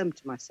that term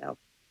to myself.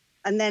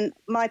 And then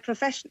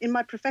in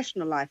my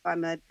professional life,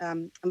 I'm a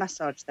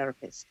massage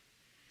therapist,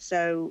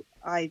 so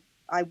I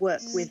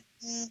work with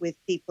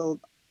people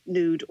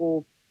nude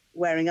or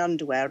wearing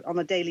underwear on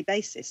a daily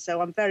basis.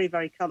 So I'm very,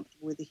 very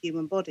comfortable with the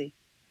human body.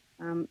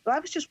 But I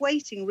was just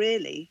waiting,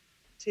 really,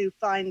 to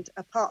find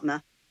a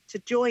partner to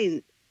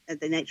join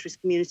the naturist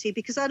community,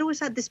 because I'd always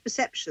had this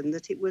perception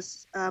that it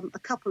was a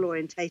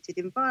couple-orientated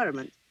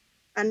environment.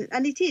 And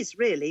it is,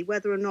 really,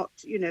 whether or not,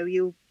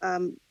 you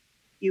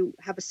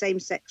have a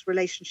same-sex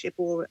relationship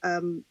or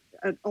an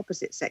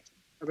opposite-sex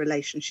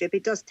relationship.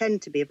 It does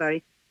tend to be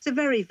it's a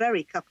very,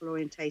 very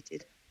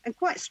couple-orientated and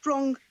quite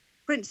strong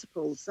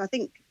principles. I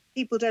think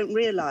people don't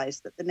realise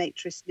that the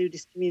naturist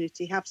nudist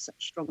community have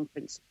such strong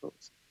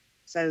principles.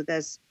 So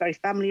there's very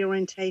family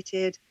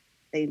orientated.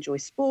 They enjoy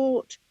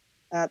sport.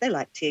 They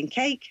like tea and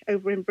cake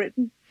over in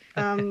Britain,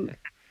 and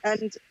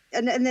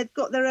they've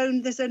got their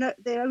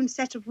own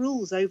set of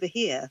rules over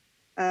here.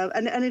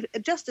 And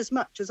just as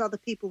much as other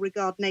people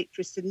regard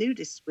naturists and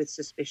nudists with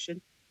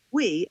suspicion,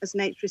 we as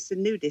naturists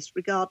and nudists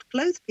regard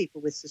clothed people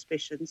with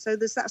suspicion. So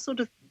there's that sort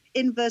of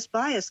inverse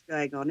bias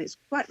going on. It's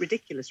quite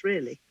ridiculous,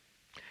 really.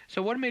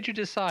 So what made you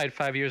decide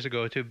 5 years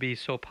ago to be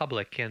so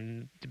public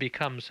and to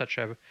become such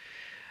a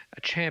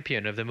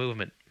champion of the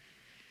movement?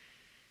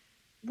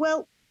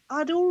 Well,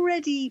 I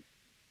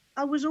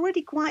was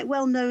already quite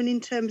well known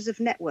in terms of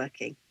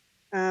networking.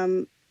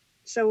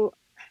 So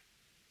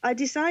I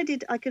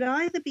decided I could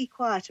either be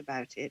quiet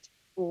about it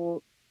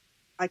or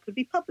I could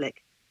be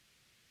public.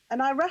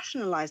 And I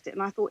rationalised it,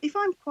 and I thought, if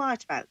I'm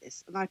quiet about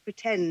this and I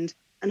pretend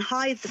and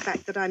hide the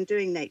fact that I'm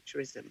doing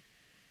naturism,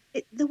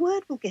 the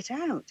word will get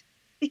out.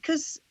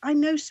 Because I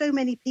know so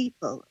many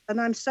people and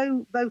I'm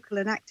so vocal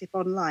and active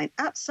online,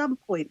 at some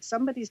point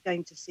somebody's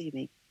going to see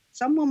me,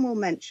 someone will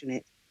mention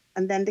it,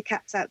 and then the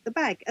cat's out the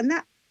bag. And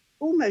that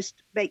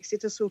almost makes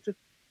it a sort of,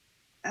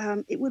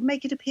 it would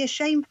make it appear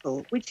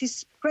shameful, which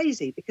is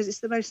crazy because it's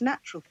the most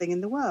natural thing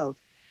in the world.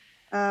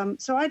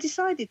 So I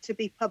decided to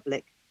be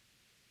public,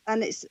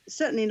 and it's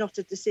certainly not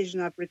a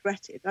decision I've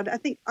regretted. I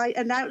think I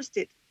announced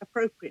it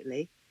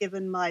appropriately,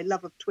 given my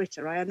love of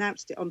Twitter. I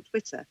announced it on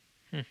Twitter.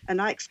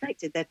 And I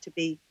expected there to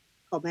be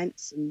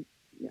comments, and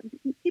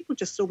people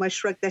just almost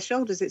shrugged their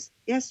shoulders. It's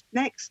yes,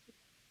 next.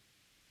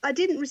 I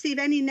didn't receive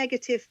any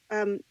negative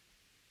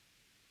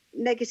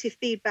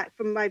feedback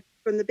from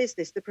the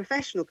business, the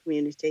professional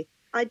community.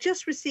 I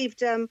just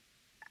received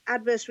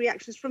adverse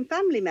reactions from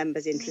family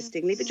members,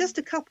 interestingly, but just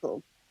a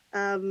couple.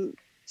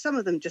 Some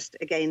of them just,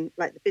 again,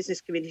 like the business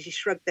community,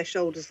 shrugged their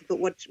shoulders and thought,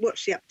 what's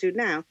she up to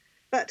now?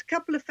 But a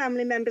couple of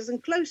family members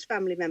and close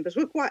family members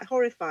were quite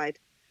horrified,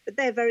 but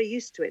they're very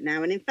used to it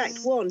now. And in fact,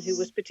 one who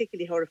was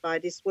particularly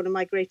horrified is one of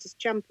my greatest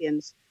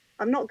champions.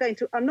 I'm not going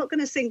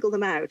to single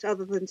them out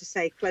other than to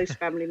say close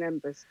family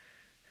members.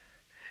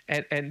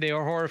 And they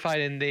are horrified,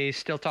 and they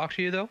still talk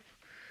to you, though?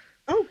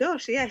 Oh,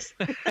 gosh, yes.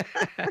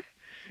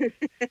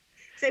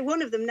 So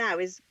one of them now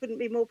couldn't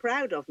be more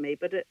proud of me,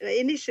 but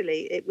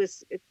initially it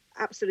was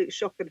absolute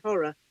shock and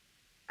horror.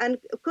 And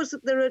of course,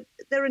 there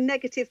are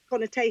negative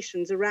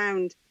connotations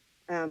around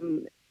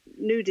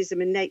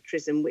nudism and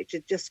naturism, which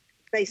are just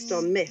based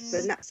on myth,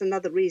 and that's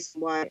another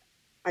reason why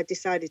I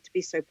decided to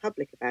be so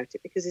public about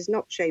it, because it's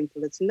not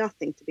shameful. It's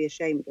nothing to be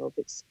ashamed of.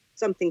 It's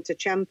something to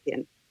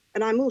champion.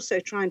 And I'm also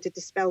trying to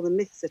dispel the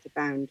myths that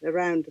abound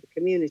around the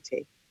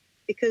community,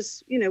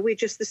 because, you know, we're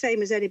just the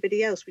same as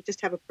anybody else. We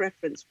just have a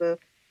preference for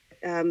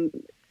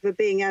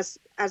being as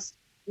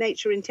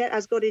nature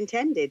as God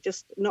intended,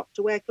 just not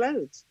to wear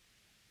clothes.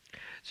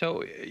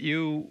 So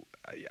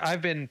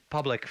I've been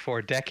public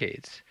for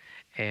decades,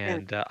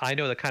 and I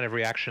know the kind of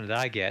reaction that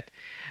I get.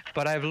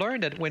 But I've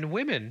learned that when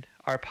women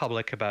are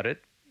public about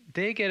it,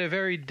 they get a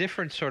very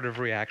different sort of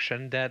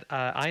reaction that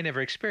I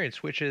never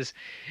experienced, which is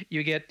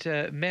you get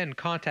men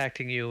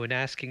contacting you and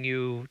asking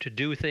you to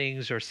do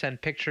things or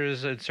send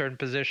pictures in certain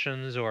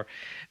positions or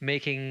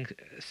making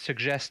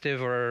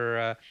suggestive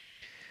or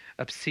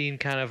obscene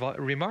kind of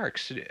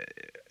remarks.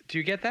 Do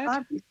you get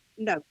that?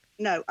 No.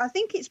 I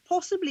think it's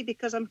possibly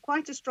because I'm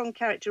quite a strong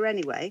character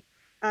anyway,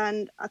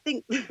 and I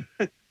think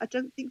I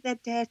don't think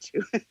they'd dare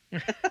to.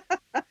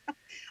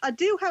 I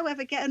do,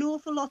 however, get an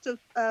awful lot of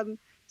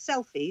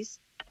selfies,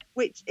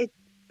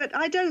 but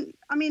I don't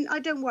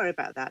worry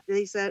about that.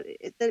 These the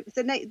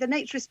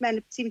naturist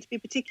men seem to be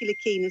particularly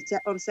keen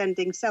on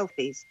sending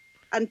selfies,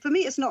 and for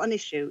me, it's not an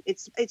issue.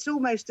 It's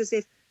almost as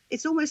if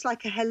it's almost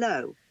like a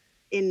hello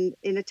in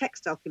a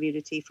textile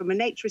community from a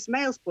naturist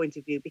male's point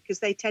of view, because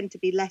they tend to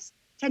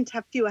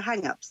have fewer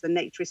hang-ups than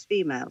naturist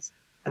females.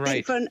 I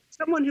think for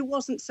someone who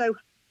wasn't so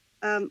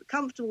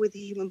comfortable with the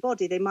human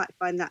body, they might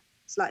find that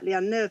slightly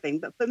unnerving.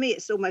 But for me,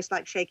 it's almost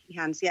like shaking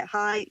hands. Yeah,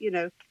 hi, you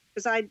know,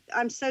 because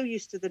I'm so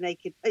used to the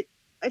naked.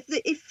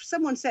 If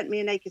someone sent me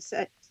a naked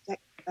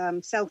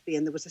selfie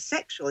and there was a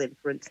sexual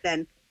inference,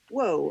 then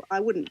whoa,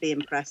 I wouldn't be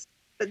impressed.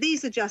 But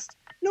these are just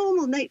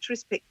normal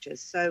naturist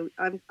pictures, so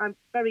I'm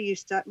very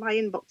used to it. My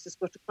inbox has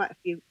got quite a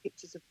few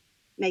pictures of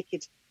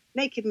naked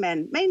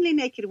men, mainly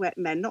naked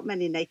men, not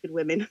many naked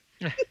women.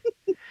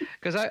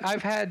 Because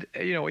I've had,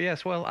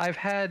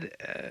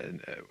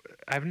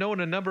 I've known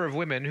a number of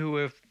women who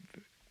have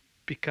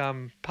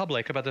become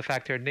public about the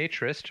fact they're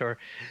naturist,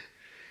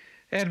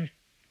 and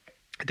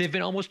they've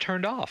been almost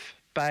turned off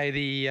by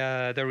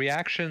the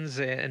reactions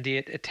and the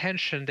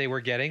attention they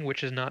were getting,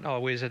 which is not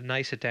always a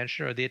nice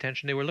attention or the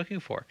attention they were looking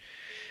for.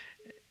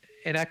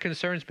 And that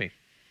concerns me.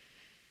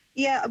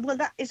 Yeah, well,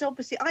 that is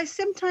obviously... I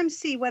sometimes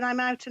see when I'm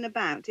out and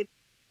about,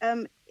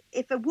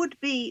 if a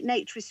would-be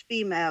naturist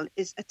female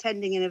is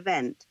attending an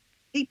event,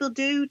 people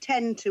do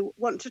tend to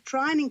want to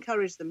try and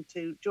encourage them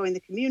to join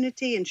the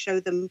community and show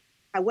them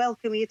how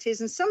welcoming it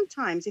is. And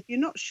sometimes, if you're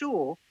not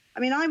sure... I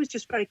mean, I was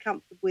just very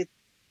comfortable with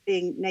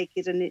being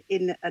naked and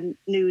in a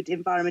nude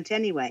environment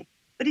anyway.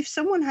 But if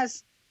someone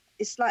is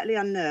slightly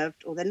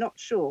unnerved or they're not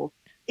sure,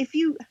 if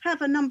you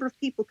have a number of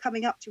people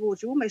coming up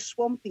towards you, almost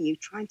swamping you,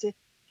 trying to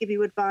give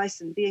you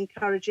advice and be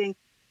encouraging,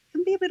 it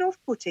can be a bit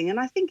off-putting. And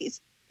I think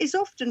it's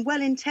often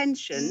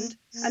well-intentioned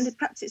and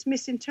perhaps it's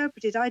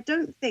misinterpreted. I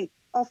don't think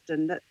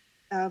often that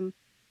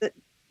that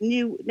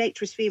new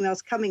naturist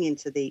females coming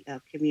into the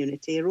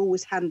community are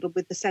always handled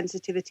with the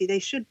sensitivity they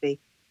should be,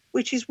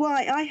 which is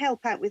why I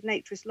help out with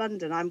Naturist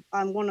London.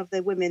 I'm one of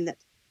the women that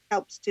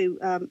helps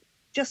to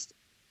just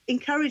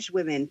encourage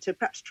women to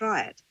perhaps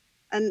try it.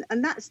 And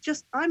that's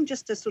just, I'm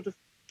just a sort of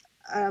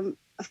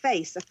a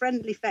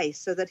friendly face,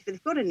 so that if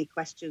they've got any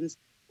questions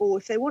or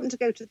if they want to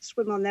go to the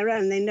swim on their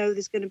own, they know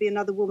there's going to be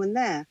another woman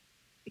there.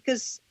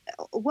 Because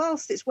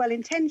whilst it's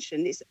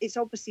well-intentioned, it's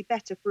obviously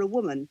better for a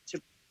woman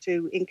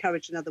to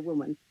encourage another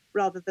woman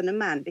rather than a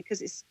man,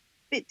 because it's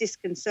a bit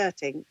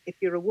disconcerting if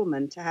you're a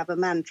woman to have a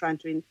man trying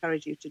to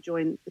encourage you to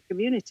join the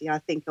community, I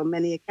think, on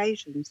many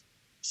occasions.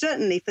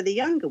 Certainly for the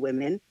younger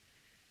women,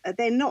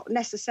 they're not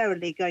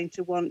necessarily going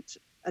to want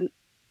an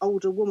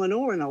older woman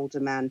or an older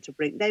man to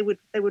bring. They would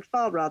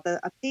far rather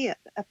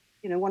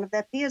one of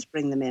their peers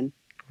bring them in.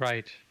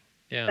 Right.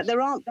 Yeah. But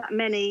there aren't that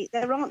many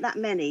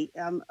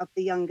of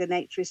the younger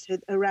naturists who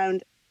are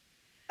around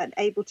and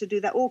able to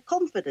do that, or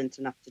confident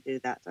enough to do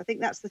that. I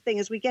think that's the thing.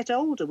 As we get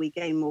older, we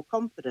gain more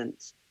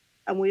confidence,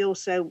 and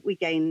we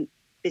gain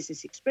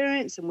business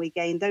experience, and we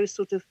gain those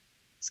sort of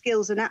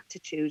skills and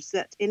aptitudes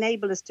that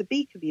enable us to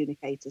be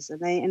communicators,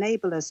 and they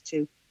enable us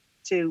to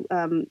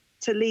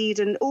lead,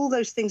 and all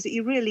those things that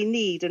you really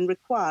need and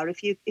require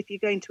if you're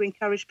going to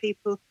encourage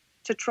people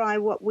to try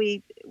what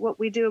we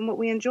do and what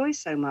we enjoy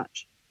so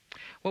much.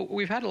 Well,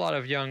 we've had a lot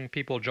of young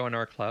people join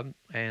our club,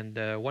 and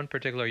one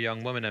particular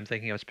young woman I'm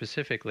thinking of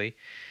specifically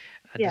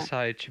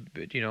decided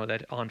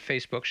that on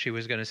Facebook she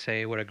was going to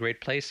say what a great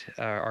place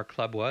our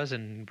club was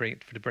and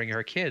to bring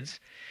her kids,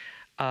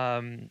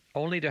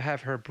 only to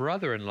have her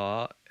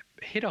brother-in-law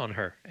hit on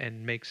her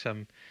and make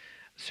some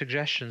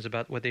suggestions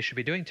about what they should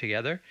be doing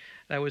together.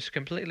 That was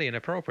completely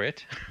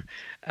inappropriate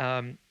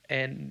and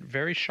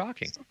very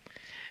shocking.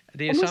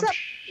 The and assumption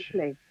was that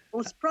publicly or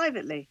was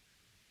privately?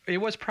 It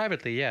was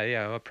privately,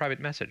 yeah, a private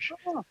message.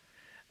 Oh,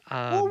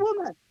 poor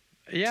woman.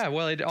 Yeah,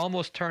 well, it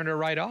almost turned her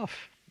right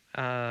off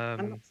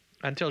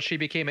until she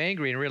became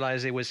angry and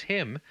realized it was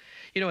him.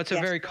 It's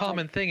a very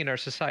common thing in our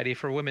society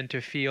for women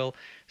to feel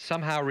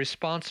somehow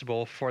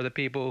responsible for the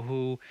people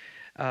who,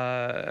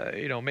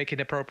 make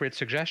inappropriate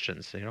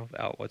suggestions.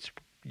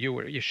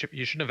 You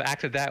shouldn't have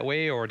acted that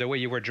way, or the way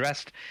you were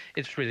dressed,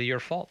 it's really your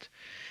fault.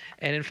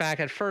 And in fact,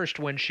 at first,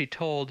 when she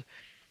told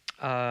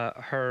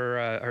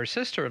her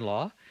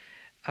sister-in-law,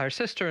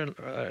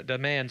 the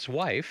man's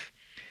wife,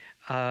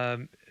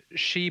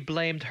 she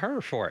blamed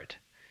her for it.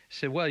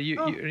 Said, "Well, you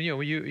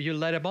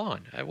led him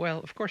on." Well,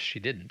 of course she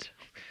didn't.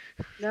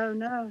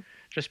 No.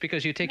 Just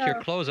because you take your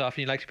clothes off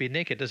and you like to be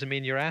naked doesn't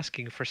mean you're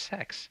asking for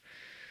sex.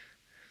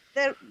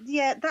 That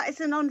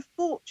is an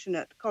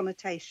unfortunate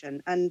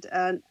connotation, and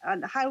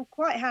how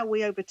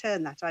we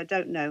overturn that, I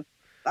don't know.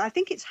 But I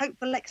think it's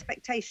hopeful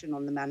expectation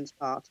on the man's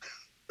part.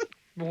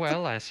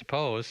 Well, I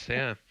suppose,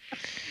 yeah.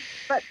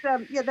 But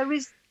there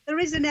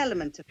is an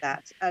element of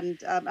that, and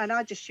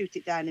I just shoot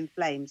it down in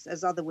flames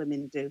as other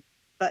women do.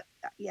 But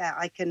yeah,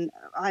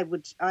 I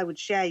would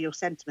share your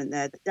sentiment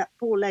there. That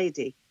poor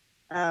lady,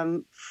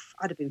 I'd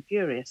have been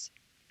furious,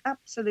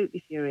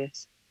 absolutely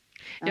furious.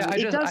 Go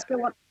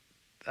on.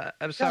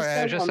 I'm sorry.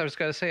 I was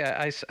going to say,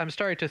 I'm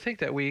starting to think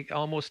that we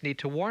almost need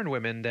to warn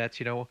women that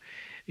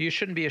you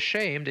shouldn't be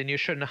ashamed and you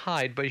shouldn't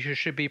hide, but you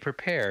should be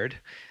prepared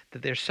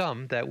that there's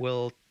some that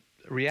will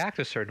react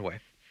a certain way.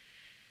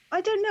 I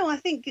don't know. I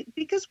think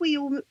because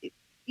you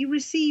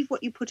receive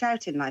what you put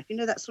out in life.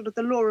 That's sort of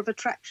the law of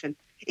attraction.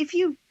 If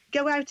you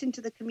go out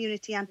into the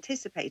community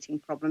anticipating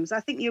problems, I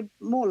think you're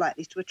more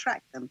likely to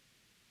attract them.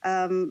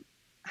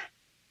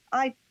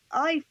 I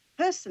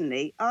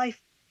personally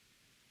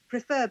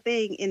prefer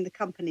being in the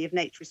company of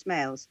naturist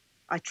males.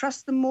 I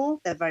trust them more.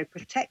 They're very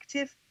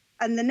protective,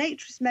 and the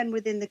naturist men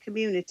within the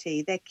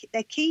community,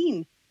 they're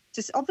keen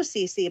to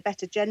obviously see a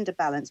better gender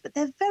balance, but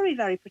they're very,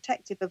 very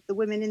protective of the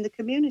women in the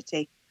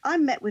community.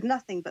 I'm met with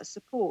nothing but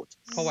support.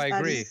 Oh, I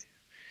agree.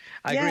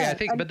 I agree. I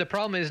think, but the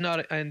problem is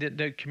not in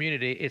the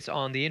community; it's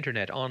on the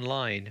internet,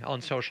 online,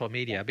 on social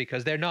media,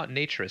 because they're not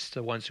naturists,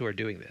 the ones who are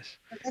doing this.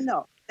 They're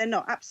not.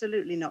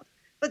 Absolutely not.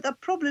 But the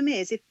problem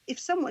is, if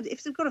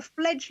they've got a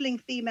fledgling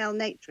female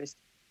naturist,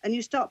 and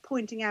you start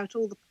pointing out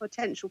all the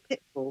potential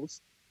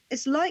pitfalls,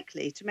 it's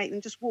likely to make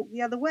them just walk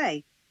the other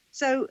way.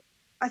 So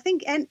I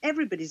think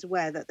everybody's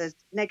aware that there's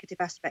negative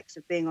aspects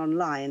of being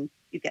online.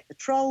 You get the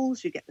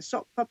trolls, you get the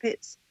sock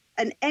puppets,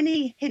 and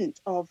any hint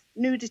of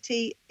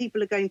nudity,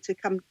 people are going to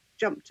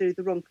jump to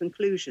the wrong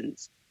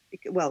conclusions.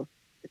 Well,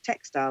 the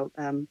textile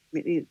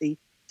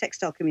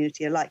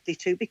community are likely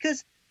to,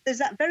 because there's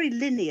that very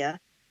linear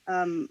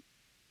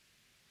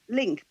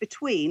link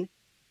between,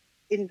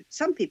 in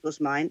some people's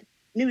mind,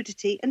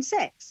 nudity and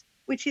sex,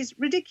 which is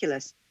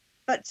ridiculous.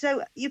 But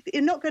so you're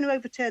not going to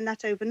overturn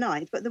that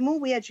overnight. But the more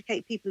we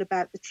educate people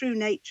about the true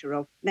nature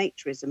of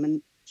naturism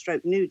and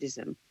stroke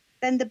nudism,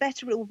 then the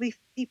better it will be for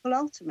people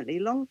ultimately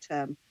long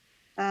term.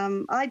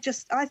 I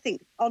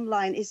think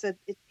online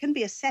it can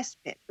be a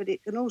cesspit, but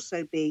it can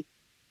also be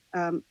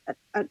an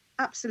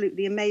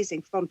absolutely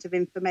amazing font of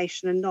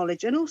information and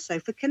knowledge, and also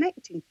for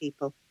connecting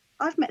people.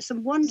 I've met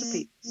some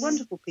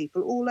wonderful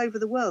people all over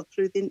the world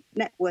through the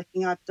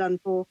networking I've done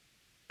for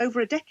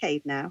over a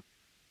decade now.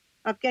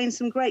 I've gained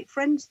some great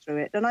friends through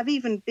it, and I've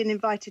even been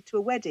invited to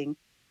a wedding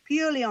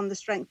purely on the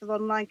strength of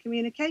online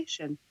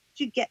communication.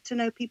 You get to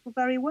know people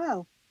very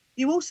well.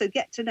 You also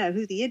get to know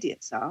who the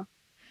idiots are.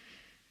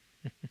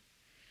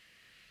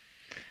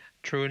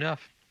 True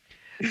enough.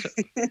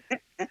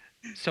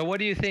 So what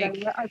do you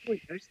think?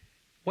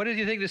 What do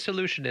you think the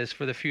solution is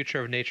for the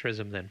future of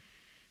naturism then?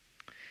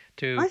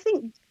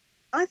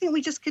 I think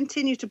we just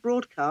continue to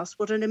broadcast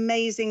what an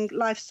amazing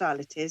lifestyle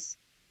it is,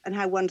 and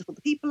how wonderful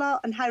the people are,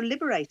 and how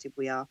liberated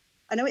we are.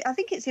 I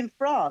think it's in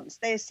France.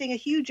 They are seeing a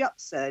huge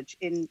upsurge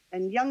in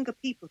younger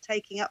people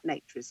taking up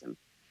naturism,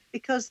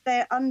 because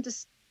they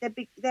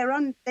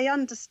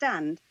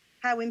understand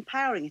how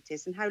empowering it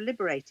is and how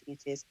liberating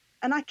it is.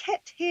 And I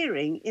kept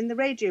hearing in the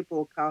radio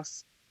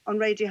broadcasts on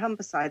Radio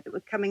Humberside that were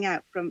coming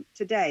out from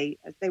today,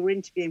 as they were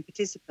interviewing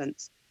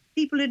participants,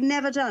 people who'd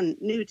never done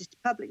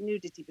public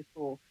nudity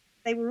before.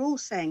 They were all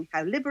saying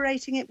how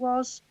liberating it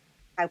was,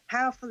 how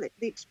powerful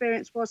the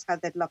experience was, how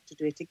they'd love to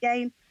do it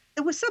again.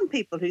 There were some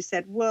people who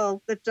said,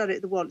 well, they've done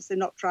it once, they're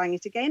not trying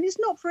it again. It's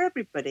not for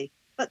everybody.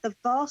 But the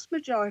vast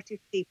majority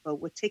of people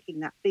were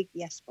ticking that big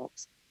yes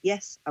box.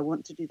 Yes, I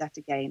want to do that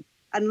again.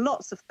 And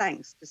lots of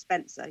thanks to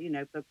Spencer,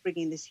 for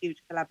bringing this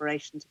huge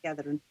collaboration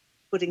together and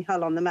putting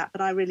Hull on the map.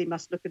 And I really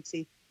must look and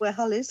see where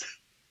Hull is.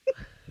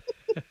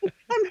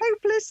 I'm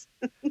hopeless.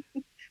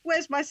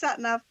 Where's my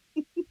sat-nav?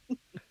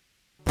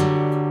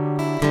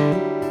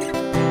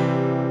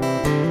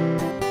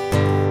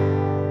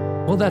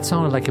 Well, that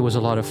sounded like it was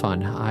a lot of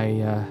fun.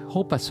 I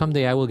hope that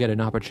someday I will get an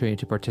opportunity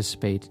to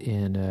participate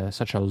in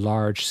such a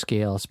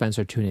large-scale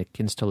Spencer Tunick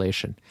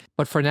installation.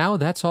 But for now,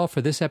 that's all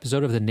for this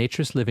episode of the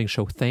Naturist Living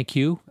Show. Thank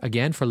you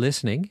again for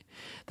listening.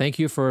 Thank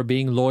you for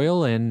being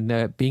loyal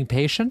and being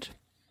patient.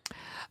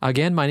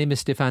 Again, my name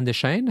is Stéphane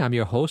Deschênes. I'm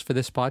your host for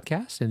this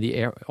podcast and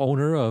the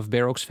owner of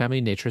Bear Oaks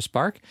Family Naturist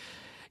Park.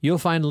 You'll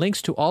find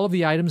links to all of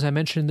the items I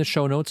mentioned in the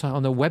show notes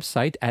on the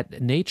website at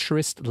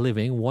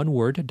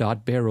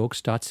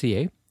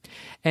naturistliving.bearoaks.ca.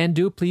 And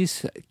do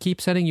please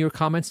keep sending your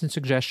comments and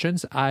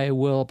suggestions. I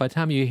will, by the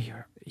time you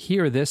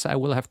hear this, I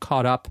will have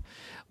caught up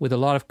with a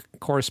lot of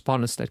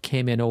correspondence that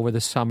came in over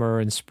the summer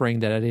and spring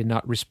that I did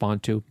not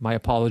respond to. My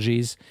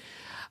apologies.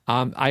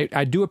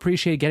 I do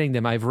appreciate getting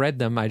them. I've read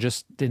them. I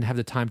just didn't have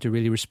the time to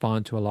really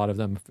respond to a lot of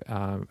them.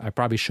 I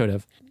probably should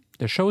have.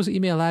 The show's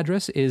email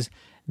address is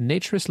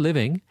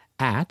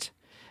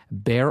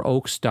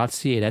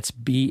naturistliving@bearoaks.ca. That's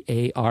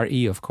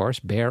BARE, of course,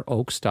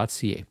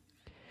 bearoaks.ca.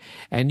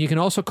 And you can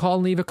also call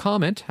and leave a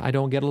comment. I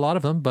don't get a lot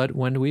of them, but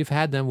when we've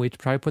had them, we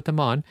try to put them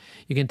on.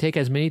 You can take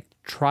as many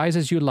tries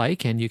as you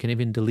like, and you can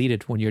even delete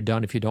it when you're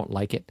done if you don't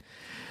like it.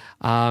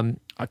 I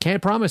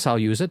can't promise I'll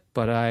use it,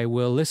 but I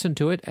will listen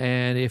to it,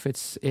 and if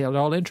it's at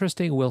all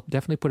interesting, we'll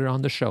definitely put it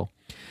on the show.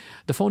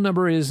 The phone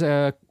number is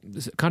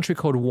country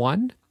code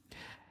 1,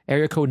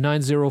 area code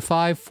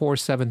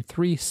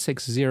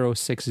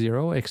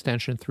 905-473-6060,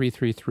 extension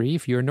 333.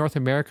 If you're in North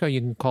America, you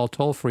can call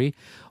toll-free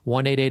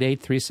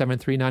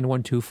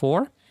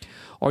 1-888-373-9124,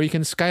 or you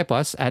can Skype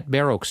us at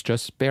Bear Oaks,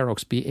 just Bear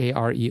Oaks,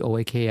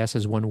 BAREOAKS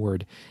as one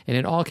word. And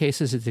in all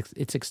cases,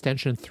 it's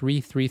extension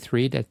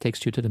 333 that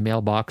takes you to the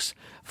mailbox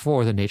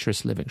for the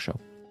Naturist Living Show.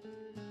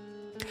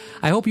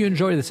 I hope you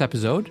enjoyed this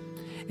episode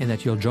and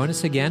that you'll join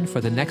us again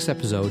for the next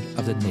episode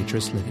of the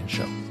Naturist Living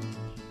Show.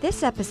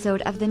 This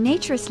episode of the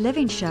Naturist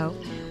Living Show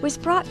was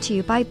brought to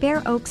you by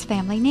Bear Oaks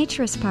Family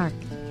Naturist Park.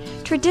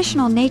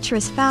 Traditional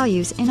naturist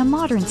values in a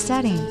modern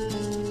setting.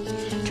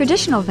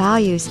 Traditional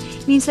values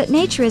means that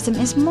naturism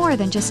is more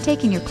than just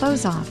taking your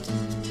clothes off.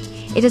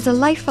 It is a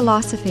life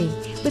philosophy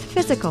with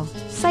physical,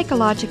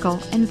 psychological,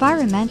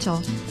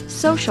 environmental,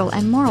 social,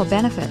 and moral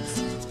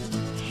benefits.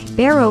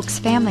 Bear Oaks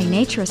Family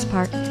Naturist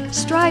Park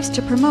strives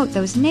to promote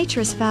those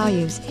naturist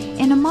values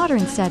in a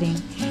modern setting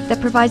that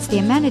provides the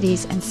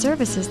amenities and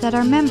services that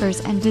our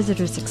members and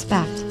visitors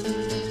expect.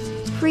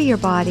 Free your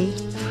body,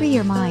 free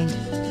your mind.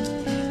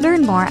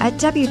 Learn more at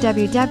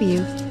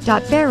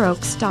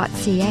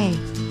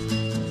www.bearoaks.ca.